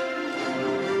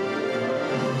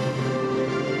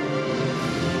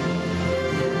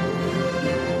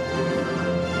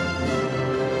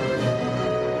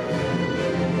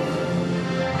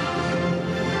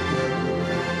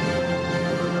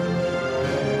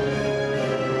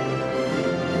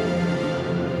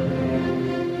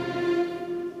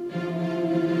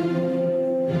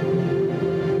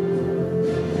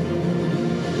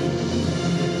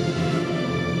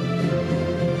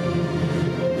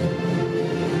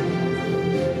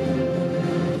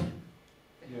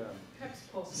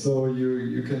 possible. So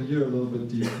you can hear a little bit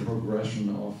the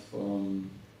progression of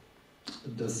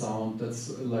the sound. That's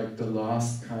like the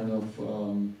last kind of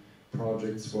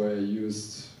projects where I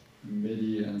used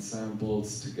MIDI and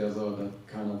samples together, that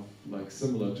kind of like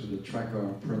similar to the tracker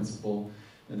principle,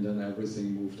 and then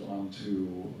everything moved on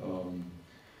to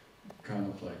kind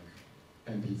of like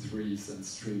MP3s and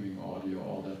streaming audio,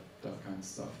 all that kind of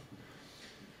stuff.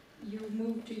 You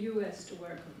moved to US to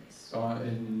work on this?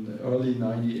 In early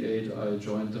 '98 I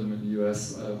joined them in the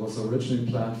US. I was originally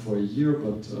planned for a year,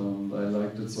 but I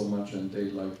liked it so much and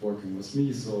they liked working with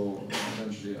me, so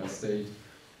eventually I stayed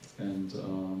and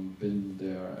been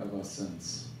there ever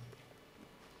since.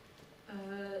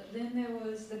 Then there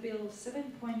was the bill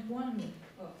 7.1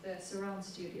 of the surround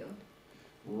studio.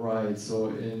 Right, so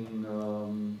in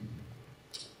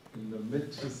the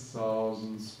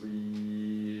mid-2000s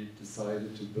we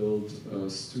decided to build a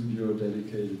studio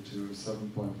dedicated to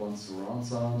 7.1 surround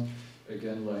sound.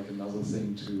 Again, like another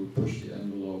thing to push the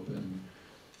envelope and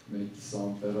make the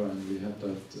sound better, and we had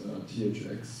that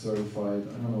THX certified.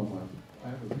 I don't know if I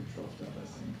have a picture of that, I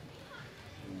think.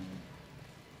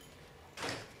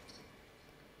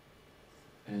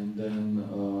 And then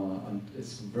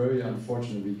it's very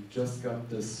unfortunate, we just got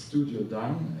this studio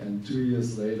done and 2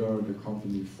 years later the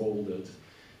company folded,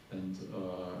 and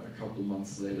a couple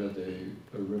months later they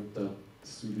ripped that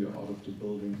studio out of the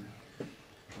building.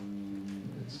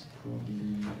 It's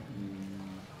probably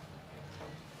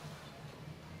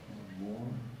more.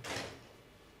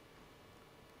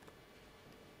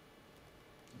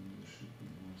 And there should be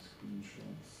more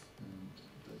screenshots, and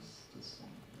this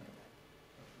one.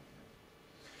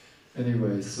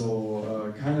 Anyway,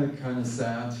 so kind of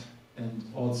sad, and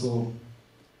also,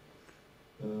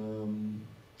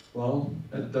 well,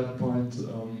 at that point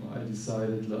I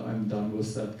decided that I'm done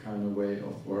with that kind of way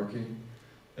of working,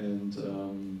 and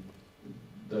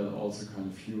that also kind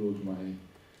of fueled my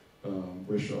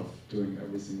wish of doing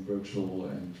everything virtual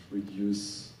and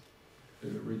reduce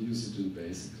it to the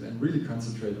basics and really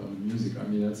concentrate on the music. I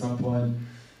mean, at some point,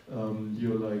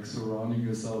 you're like surrounding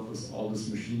yourself with all this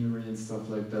machinery and stuff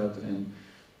like that, and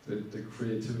the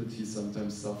creativity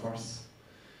sometimes suffers.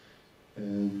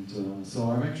 And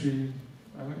so I'm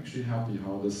actually happy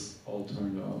how this all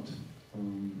turned out.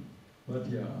 But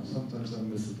yeah, sometimes I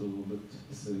miss it a little bit,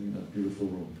 sitting in that beautiful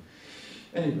room.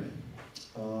 Anyway,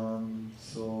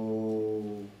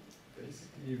 so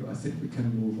basically I think we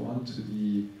can move on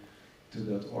to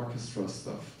that orchestra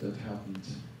stuff that happened.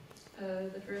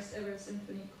 The first ever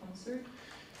symphony concert?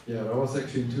 Yeah, that was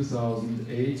actually in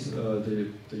 2008,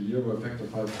 the year where Factor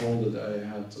 5 folded. I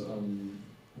had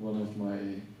one of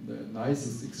the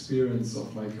nicest experience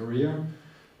of my career.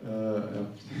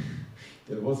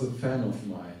 There was a fan of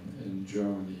mine in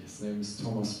Germany. His name is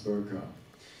Thomas Berker.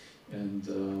 And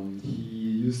he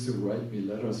used to write me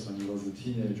letters when he was a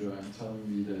teenager and telling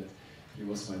me that he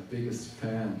was my biggest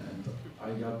fan, and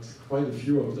I got quite a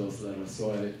few of those letters,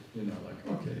 so I, like,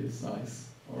 okay, it's nice,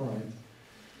 all right.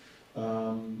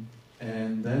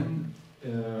 And then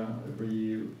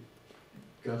we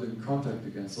got in contact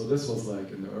again, so this was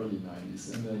like in the early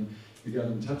 90s, and then we got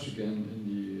in touch again in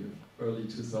the early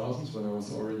 2000s when I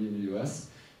was already in the US,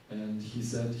 and he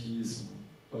said he's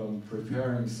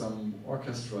preparing some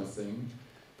orchestra thing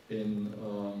in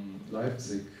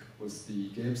Leipzig with the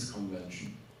Games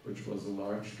Convention, which was a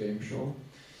large game show,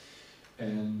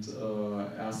 and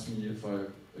asked me if I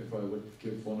would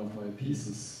give one of my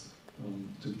pieces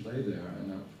to play there,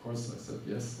 and of course I said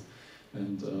yes.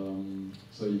 And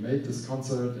so he made this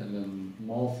concert, and then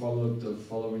more followed the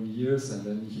following years, and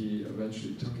then he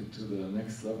eventually took it to the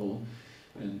next level,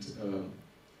 and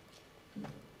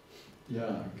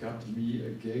yeah, got me a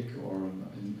gig, or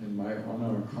in my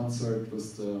honor, a concert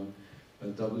with the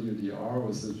WDR,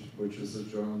 which is a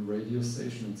German radio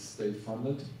station. It's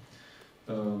state-funded.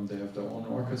 They have their own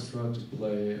orchestra to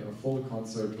play a full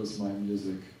concert with my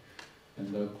music,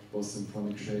 and that was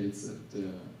Symphonic Shades at the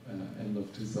end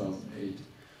of 2008.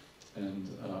 And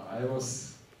I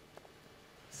was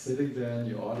sitting there in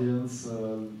the audience,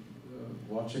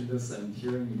 watching this and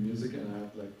hearing the music, and I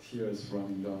had like tears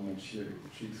running down my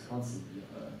cheeks constantly.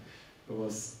 It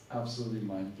was absolutely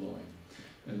mind-blowing.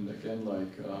 And again,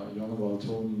 like Jon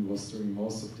Walton was doing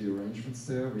most of the arrangements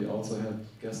there. We also had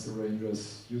guest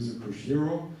arrangers Yuzo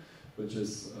Koshiro, which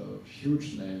is a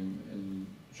huge name in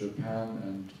Japan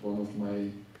and one of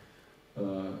my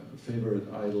favorite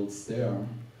idols there.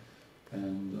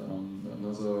 And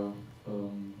another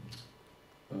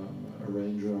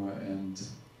arranger, and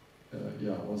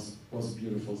yeah, it was a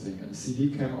beautiful thing. And a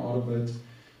CD came out of it.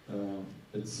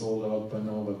 It's sold out by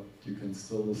now, but you can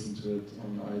still listen to it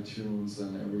on iTunes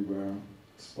and everywhere,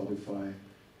 Spotify,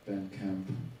 Bandcamp.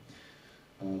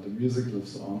 The music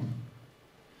lives on,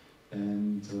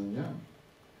 and yeah.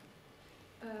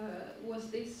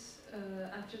 Was this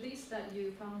after this that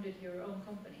you founded your own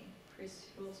company, Chris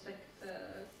Huelsbeck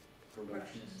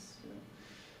Productions?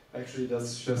 Yeah. Actually,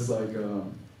 that's just like a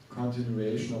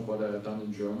continuation of what I had done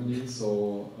in Germany.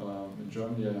 So in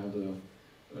Germany, I had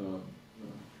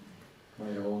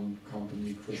my own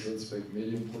company, Chris Huelsbeck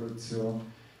Medienproduktion,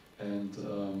 and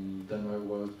then I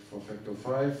worked for Factor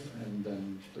 5, and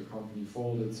then the company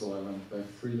folded, so I went back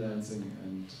freelancing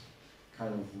and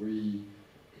kind of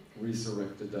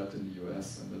resurrected that in the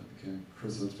US, and that became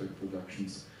Chris Huelsbeck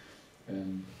Productions,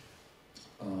 and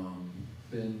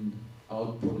been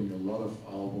outputting a lot of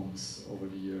albums over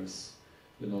the years,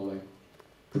 you know, like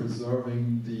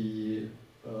preserving the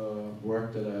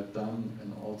work that I had done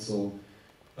and also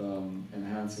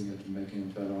enhancing it and making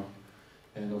it better.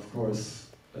 And of course,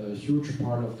 a huge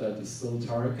part of that is still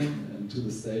Tracon, and to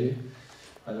this day,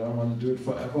 I don't want to do it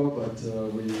forever, but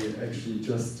we actually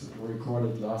just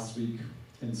recorded last week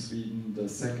in Sweden the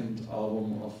second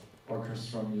album of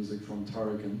orchestral music from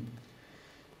Tracon,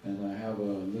 and I have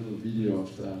a little video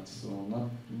of that, so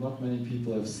not many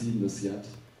people have seen this yet.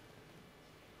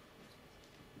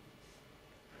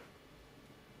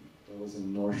 That was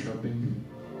in Norrköping.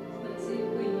 Let's see if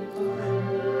we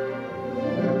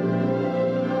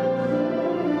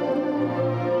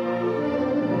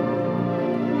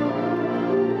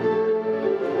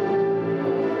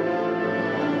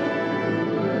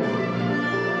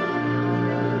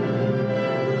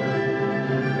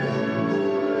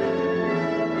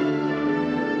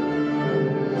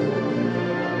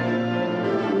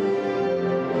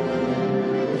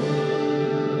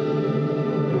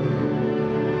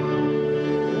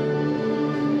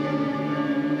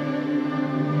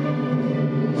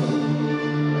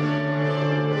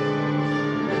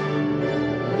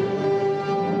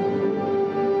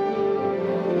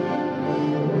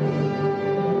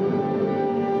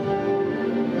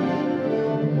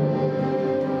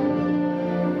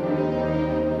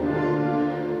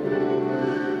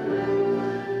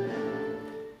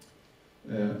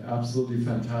absolutely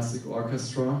fantastic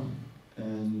orchestra,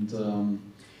 and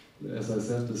as I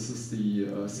said, this is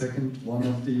the second one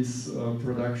of these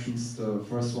productions. The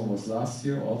first one was last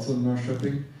year, also in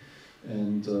Norrköping,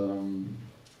 and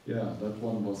yeah, that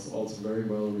one was also very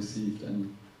well received,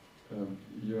 and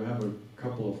you have a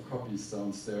couple of copies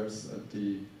downstairs at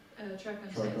the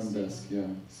Tracon desk, yeah,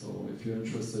 so if you're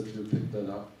interested, you pick that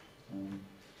up.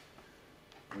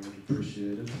 I would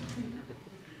appreciate it.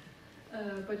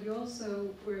 But you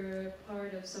also were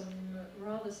part of some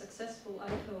rather successful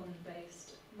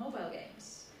iPhone-based mobile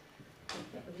games.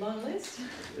 A long list.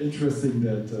 Interesting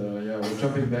that, yeah, we're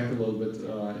jumping back a little bit.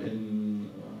 In,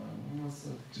 when was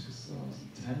that,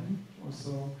 2010 or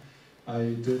so?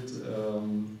 I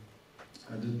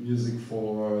did music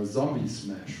for Zombie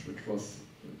Smash, which was,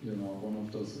 you know, one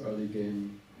of those early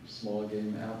small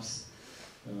game apps,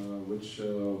 which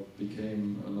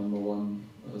became a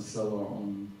 #1 seller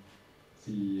on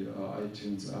the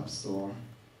iTunes App Store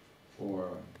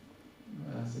for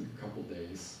I think a couple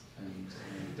days, and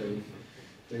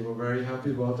they were very happy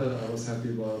about that. I was happy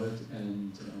about it,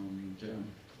 and yeah,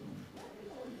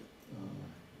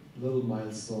 little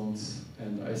milestones.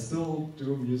 And I still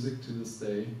do music to this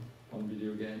day on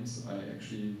video games. I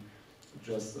actually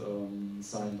just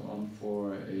signed on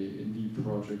for a indie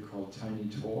project called Tiny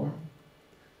Tor,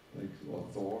 or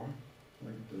Thor,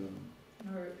 like the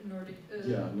Nordic.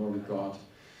 Yeah, Nordic god,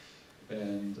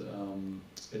 and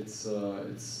it's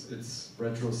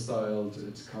retro styled.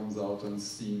 It comes out on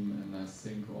Steam and I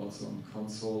think also on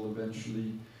console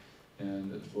eventually,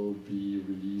 and it will be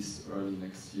released early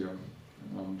next year.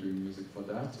 And I'm doing music for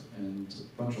that and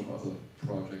a bunch of other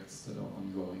projects that are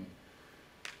ongoing.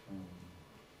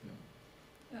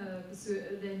 So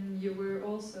then you were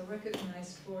also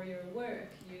recognized for your work.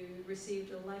 You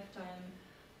received a lifetime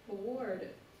award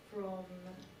from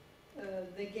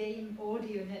the Game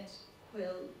Audio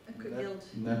Guild.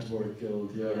 Network Guild,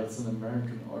 yeah, that's an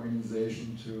American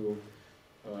organization to,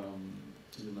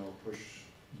 you know, push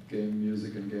game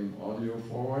music and game audio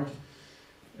forward.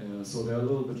 So they're a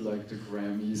little bit like the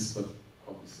Grammys, but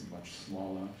obviously much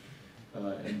smaller.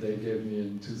 And they gave me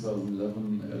in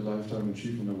 2011 a Lifetime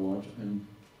Achievement Award, and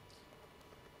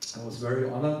I was very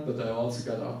honored, but I also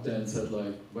got up there and said,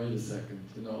 like, wait a second,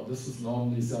 you know, this is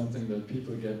normally something that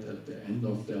people get at the end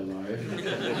of their life.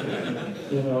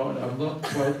 You know, and I'm not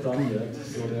quite done yet,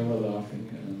 so they were laughing,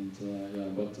 and yeah,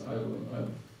 but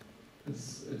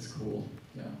it's cool,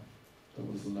 yeah. That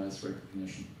was a nice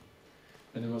recognition.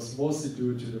 And it was mostly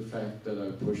due to the fact that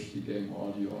I pushed the game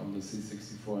audio on the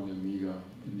C64 and Amiga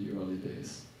in the early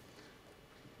days.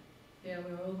 Yeah,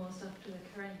 we're almost up to the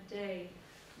current day.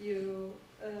 You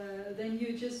then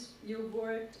you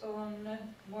worked on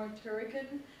more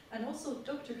Tracon and also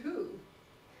Doctor Who.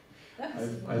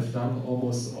 I've done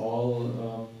almost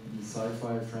all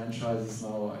sci-fi franchises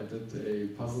now. I did a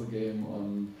puzzle game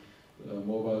on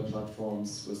mobile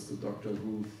platforms with the Doctor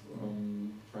Who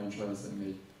franchise and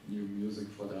made new music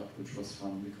for that, which was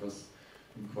fun because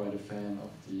I'm quite a fan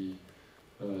of the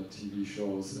TV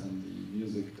shows and the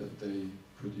music that they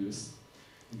produced,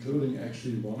 including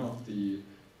actually one of the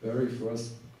very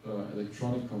first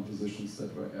electronic compositions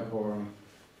that were ever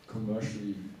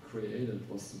commercially created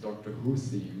was the Doctor Who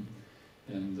theme.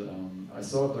 And I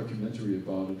saw a documentary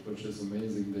about it, which is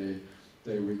amazing.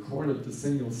 They recorded the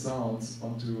single sounds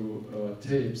onto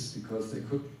tapes because they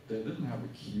didn't have a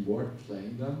keyboard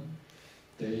playing them.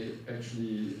 They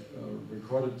actually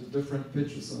recorded the different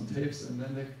pitches on tapes, and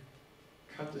then they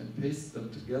cut and paste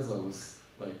them together with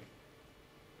like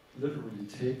literally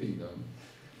taping them.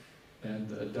 And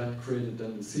that created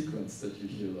then the sequence that you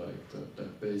hear, like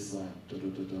that bass line.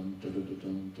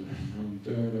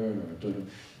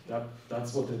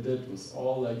 That's what they did, was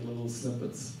all like little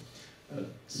snippets.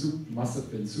 Must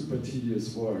have been super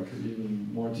tedious work,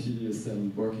 even more tedious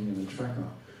than working in a tracker.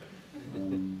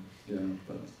 Yeah,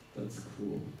 but that's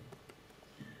cool.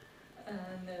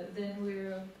 And then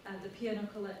we're at the piano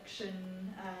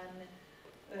collection and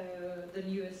the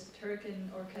newest Tracon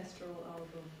orchestral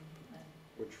album.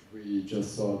 Which we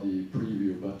just saw the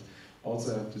preview, but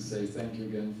also I have to say thank you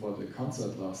again for the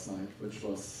concert last night, which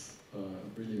was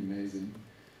really amazing.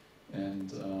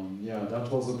 And yeah,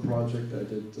 that was a project I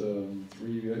did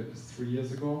 3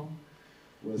 years ago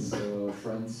with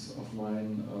friends of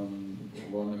mine,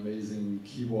 one amazing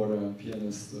keyboarder and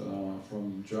pianist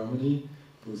from Germany,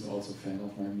 who's also a fan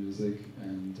of my music,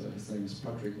 and his name is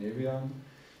Patrick Nevian.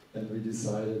 And we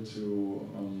decided to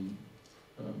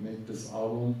make this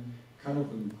album kind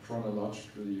of in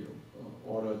chronologically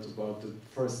ordered about the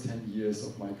first 10 years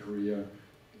of my career,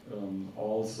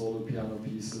 all solo piano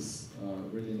pieces,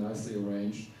 really nicely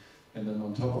arranged. And then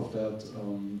on top of that,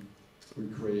 we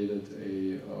created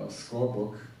a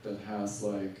scorebook that has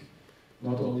like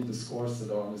not only the scores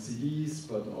that are on the CDs,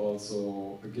 but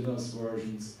also beginners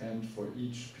versions, and for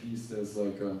each piece there's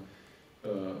like a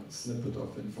snippet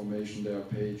of information there, a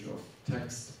page of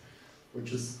text,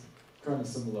 which is kind of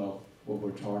similar what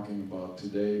we're talking about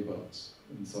today, but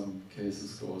in some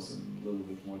cases goes in a little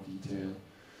bit more detail.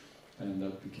 And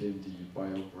that became the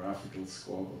biographical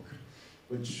scorebook,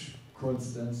 which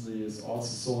coincidentally is also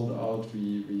sold out.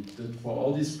 We did, for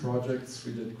all these projects,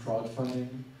 we did crowdfunding,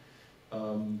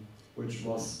 which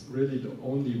was really the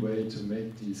only way to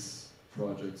make these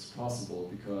projects possible,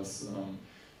 because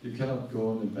you cannot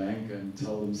go in a bank and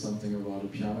tell them something about a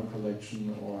piano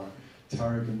collection or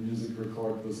Tracon music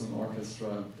record with an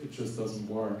orchestra. It just doesn't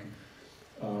work.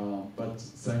 But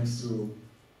thanks to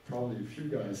probably a few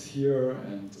guys here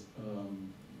and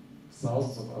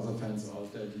thousands of other fans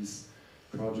out there, these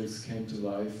projects came to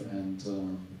life and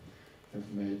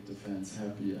have made the fans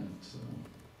happy, and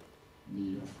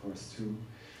me, of course, too.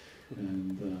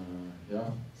 And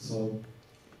yeah, so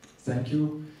thank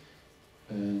you.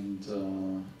 And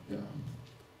yeah.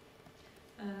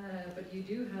 But you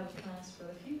do have plans for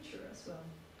the future as well.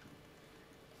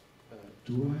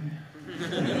 Do I?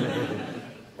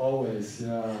 Always,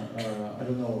 yeah. I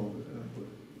don't know.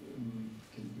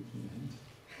 Can you give me a hint?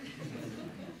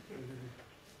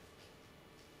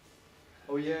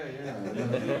 Oh yeah.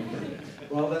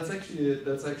 Well, that's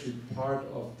actually part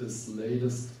of this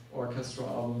latest orchestra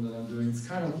album that I'm doing. It's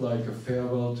kind of like a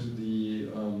farewell to the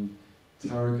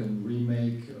Tracon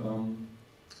remake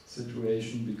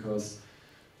situation, because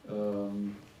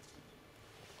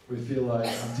we feel like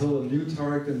until a new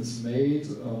Tracon is made,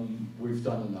 we've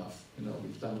done enough. You know,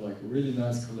 we've done like a really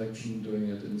nice collection, doing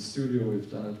it in the studio. We've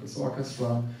done it with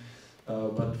orchestra.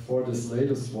 But for this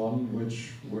latest one,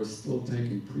 which we're still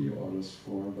taking pre-orders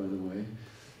for, by the way,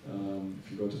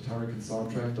 if you go to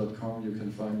traconsoundtrack.com, you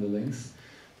can find the links.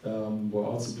 We're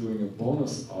also doing a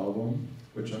bonus album,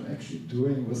 which I'm actually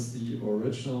doing with the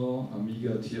original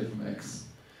Amiga TFMX.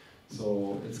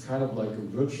 So it's kind of like a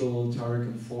virtual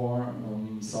Tracon 4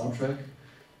 soundtrack,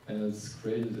 and it's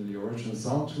created in the original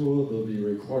sound tool. Will be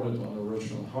recorded on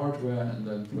original hardware and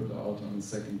then put out on the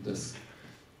second disc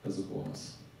as a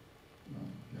bonus.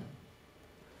 Yeah,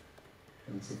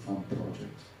 and it's a fun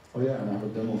project. Oh yeah, and I have a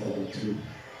demo for that too.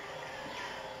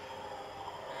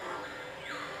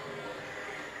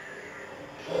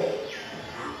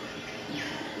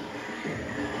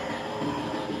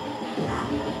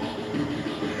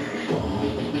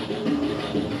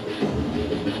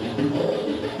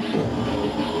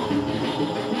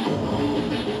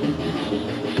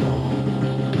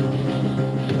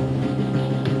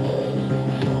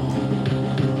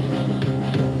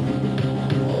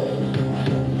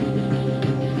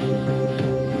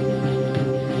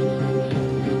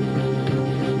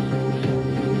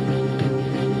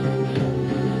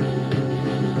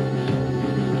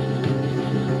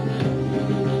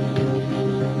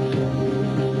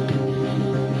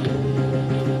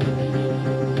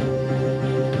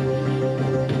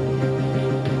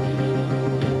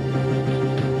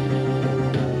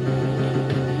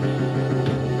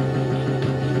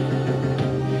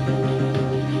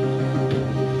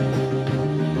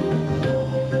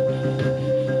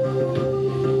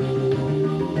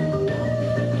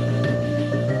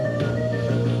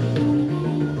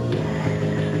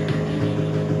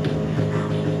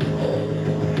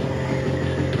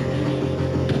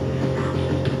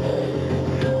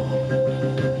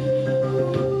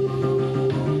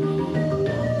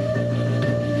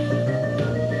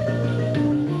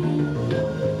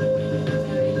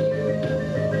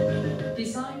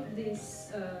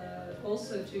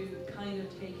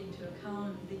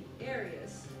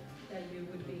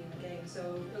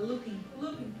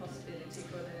 possibility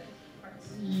for the parts.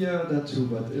 Yeah, that too,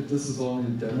 but this is only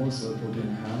a demo, so it will be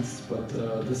enhanced. But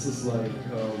this is like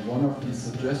one of the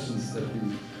suggestions that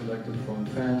we collected from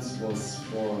fans was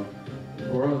for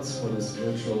worlds for this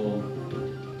virtual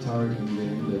Tracon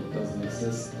game that doesn't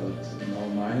exist, but in our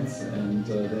minds. And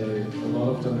a lot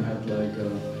of them had like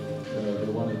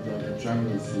they wanted like a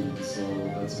jungle theme, so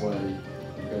that's why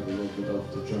we got a little bit of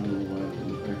the jungle vibe in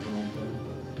the background there.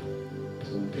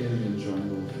 So an alien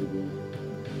jungle, if you will.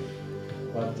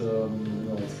 But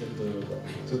it's got the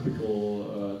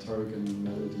typical Tracon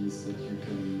melodies that you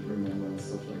can remember and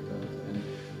stuff like that. And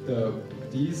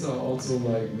these are also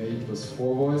like made with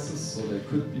 4 voices, so they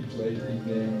could be played in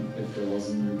game if there was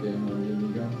a new game on the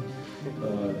Amiga.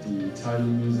 The title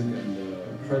music and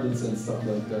the credits and stuff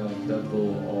like that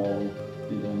will all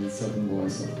be done in 7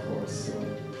 voice, of course. So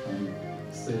I'm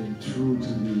staying true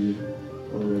to the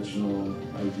original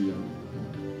idea.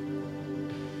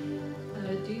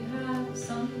 Do you have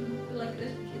some, like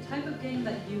a type of game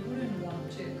that you wouldn't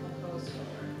want to compose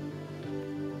for?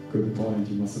 Good point,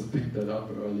 you must have picked that up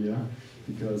earlier,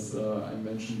 because I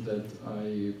mentioned that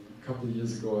a couple of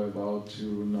years ago I vowed to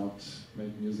not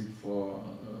make music for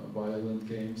violent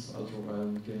games,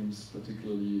 ultra-violent games,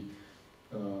 particularly,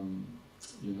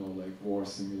 like war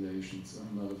simulations.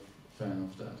 I'm not a fan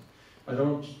of that. I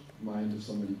don't mind if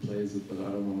somebody plays it, but I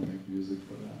don't want to make music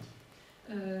for that.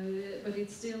 But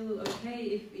it's still okay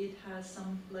if it has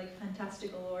some like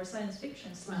fantastical or science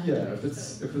fiction slant. Yeah, if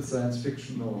it's science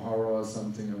fiction or horror or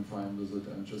something, I'm fine with it.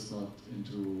 I'm just not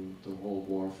into the whole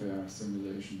warfare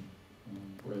simulation,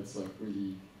 where it's like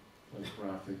really like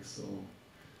graphics. So.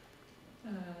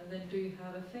 Then do you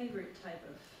have a favorite type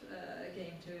of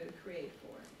game to create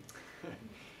for?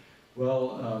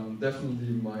 Well,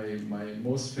 definitely my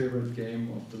most favorite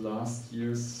game of the last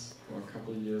years. For a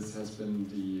couple of years has been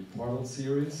the Portal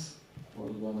series,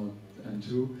 Portal 1 and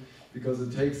 2, because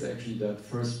it takes actually that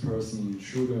first-person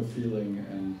shooter feeling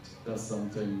and does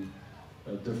something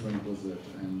different with it,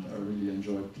 and I really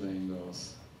enjoyed playing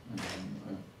those.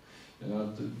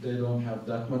 They don't have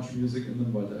that much music in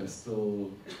them, but I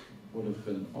still would have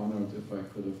been honored if I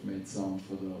could have made sound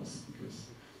for those, because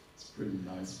it's pretty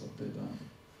nice what they've done.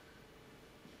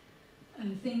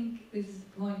 I think this is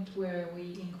the point where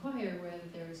we inquire whether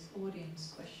there's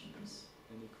audience questions.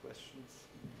 Any questions?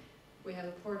 We have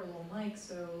a portable mic,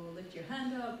 so lift your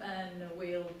hand up and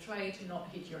we'll try to not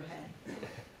hit your head.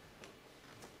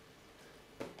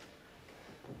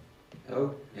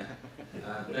 Hello. Yeah.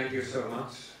 Thank you so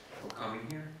much for coming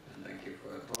here, and thank you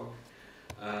for the talk.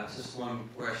 Just one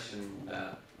question: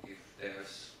 that if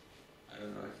there's, I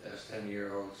don't know if there's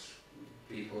 10-year-olds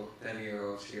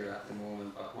here at the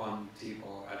moment, but one tip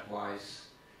or advice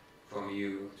from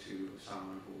you to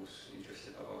someone who's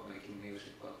interested about making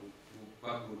music,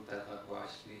 what would that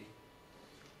advice be?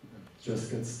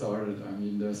 Just get started. I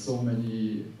mean, there's so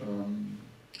many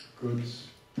good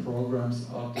programs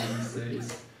out there these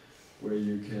days where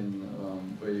you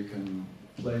can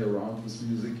play around with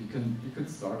music. You can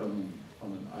start on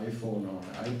an iPhone or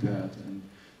an iPad and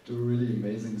do really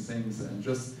amazing things. And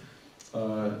just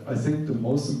I think the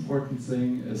most important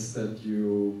thing is that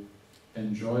you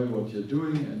enjoy what you're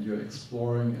doing and you're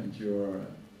exploring and you're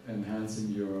enhancing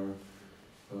your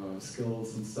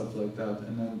skills and stuff like that.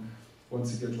 And then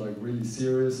once you get like really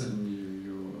serious and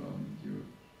you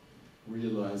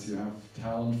realize you have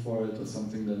talent for it or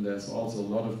something, then there's also a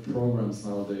lot of programs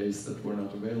nowadays that were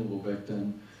not available back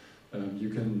then. You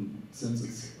can,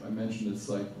 since I mentioned it's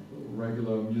like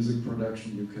regular music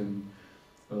production, you can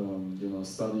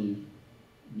study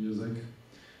music,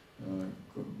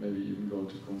 maybe even go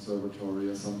to conservatory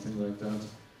or something like that.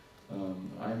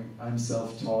 I'm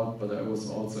self-taught, but I was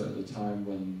also at a time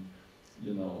when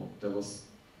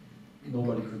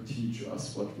nobody could teach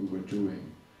us what we were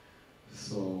doing.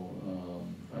 So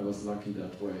I was lucky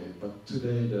that way. But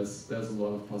today there's a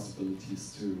lot of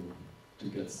possibilities to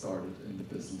get started in the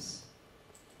business.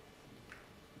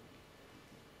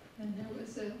 And there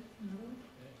was another.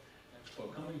 Thanks for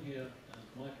coming here. And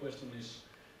my question is,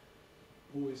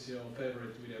 who is your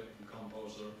favorite video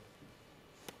composer?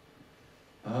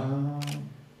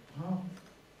 Well,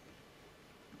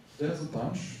 there's a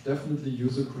bunch. Definitely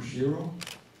Yuzo Koshiro.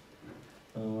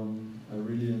 I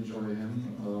really enjoy him.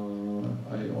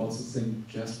 I also think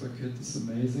Jasper Kidd is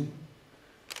amazing.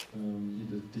 He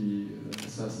did the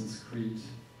Assassin's Creed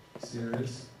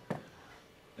series.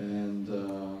 And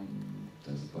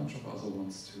there's a bunch of other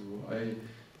ones too.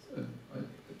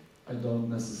 I don't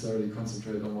necessarily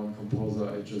concentrate on one composer.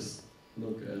 I just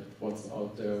look at what's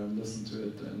out there and listen to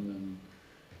it, and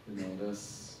then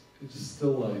it's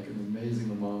still like an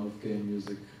amazing amount of game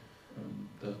music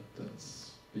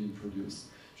that's being produced.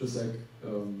 Just like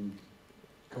a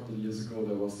couple of years ago,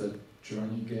 there was that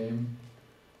Journey game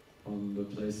on the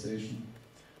PlayStation,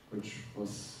 which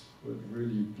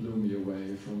really blew me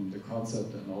away from the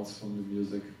concept and also from the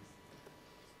music.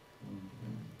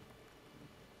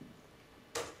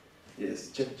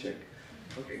 Yes, check.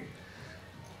 Okay.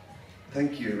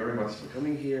 Thank you very much for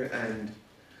coming here, and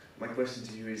my question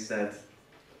to you is that,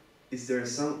 is there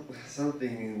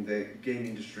something in the game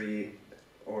industry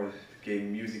or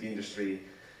game music industry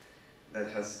that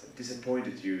has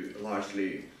disappointed you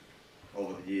largely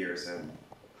over the years, and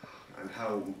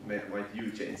how might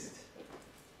you change it?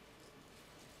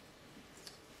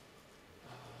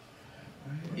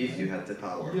 If you had the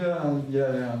power.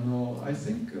 Yeah. No, I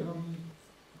think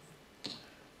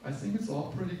it's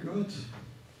all pretty good.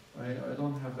 I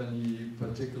don't have any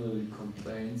particularly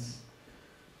complaints.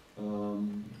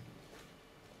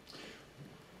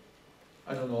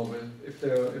 I don't know, but if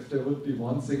there would be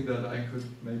one thing that I could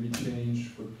maybe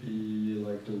change, would be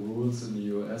like the rules in the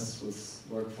US with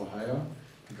work for hire,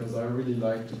 because I really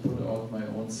like to put out my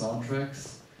own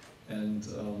soundtracks. And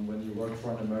when you work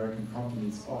for an American company,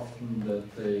 it's often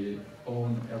that they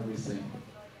own everything.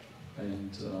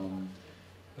 And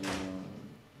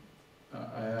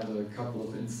I had a couple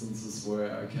of instances where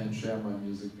I can't share my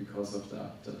music because of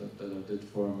that I did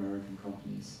for American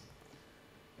companies.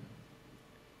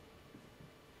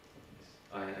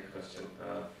 I had a question.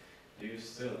 Do you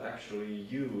still actually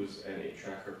use any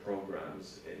tracker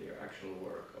programs in your actual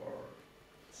work or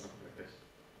something like this?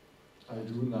 I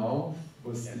do now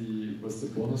with the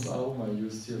bonus album I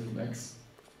used here from X.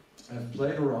 I've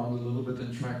played around a little bit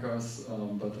in trackers,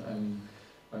 but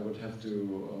I would have to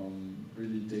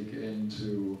really dig in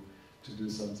to do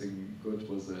something good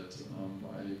with it.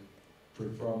 I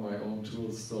prefer my own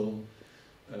tools still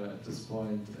at this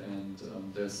point, and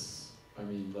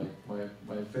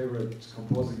my favorite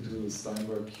composing tool is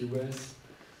Steinberg Cubase,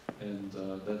 and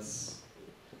that's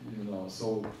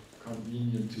so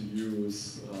convenient to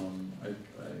use. I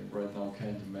right now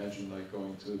can't imagine like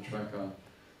going to a tracker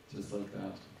just like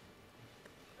that.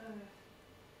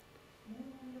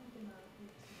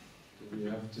 Do we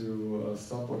have to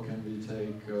stop, or can we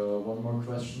take one more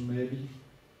question maybe?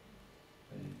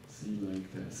 I see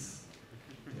like there's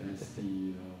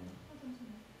the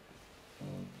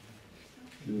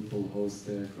beautiful host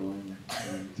there going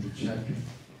to check.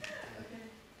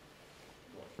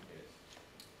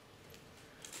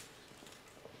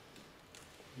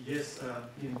 Yes,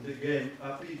 in the game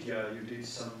Apidia you did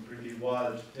some pretty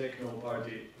wild techno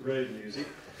party rave music.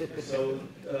 So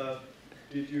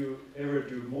did you ever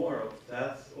do more of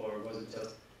that, or was it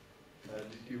just,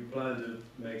 did you plan to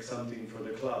make something for the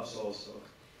clubs also?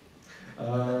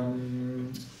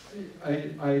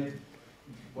 I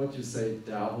what you say,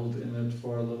 dabbled in it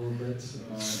for a little bit.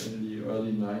 In the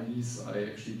early 90s, I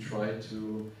actually tried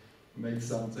to make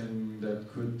something that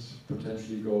could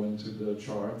potentially go into the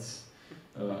charts.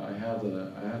 I had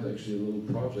actually a little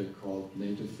project called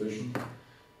Native Vision,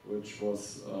 which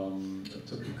was a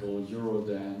typical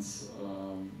Eurodance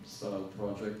style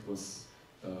project with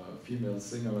a female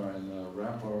singer and a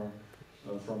rapper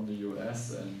from the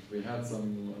US, and we had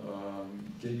some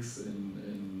gigs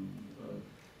in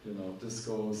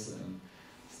discos and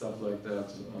stuff like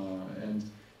that. And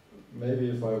maybe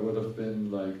if I would have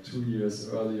been like 2 years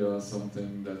earlier,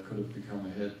 something that could have become a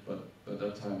hit, but at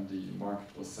that time the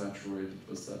market was saturated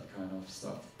with that kind of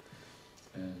stuff.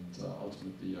 And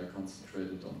ultimately I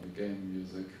concentrated on the game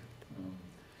music.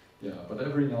 But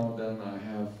every now and then I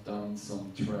have done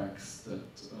some tracks that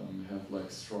have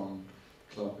like strong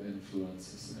club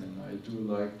influences, and I do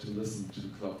like to listen to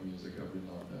club music every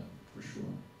now and then, for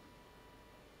sure.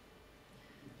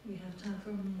 We have time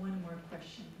for one more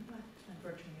question.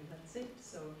 Unfortunately, that's it.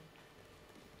 So,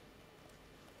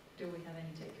 do we have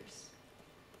any takers?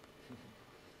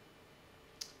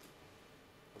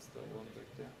 Was there one back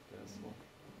there? There's one.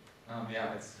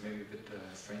 It's maybe a bit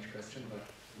strange question, but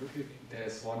would you think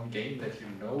there's one game that you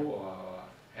know, or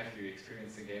have you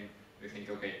experienced a game you think,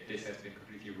 okay, this has been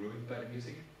completely ruined by the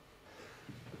music?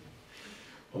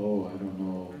 Oh, I don't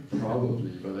know,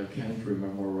 probably, but I can't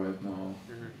remember right now.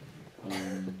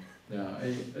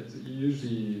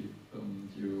 Usually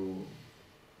you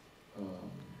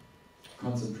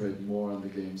concentrate more on the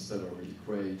games that are really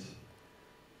great,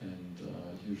 and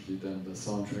usually then the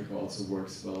soundtrack also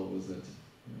works well with it.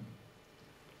 Yeah.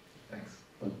 Thanks.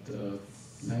 But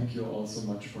thank you all so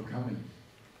much for coming.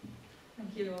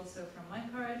 Thank you also from my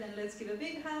part, and let's give a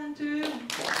big hand to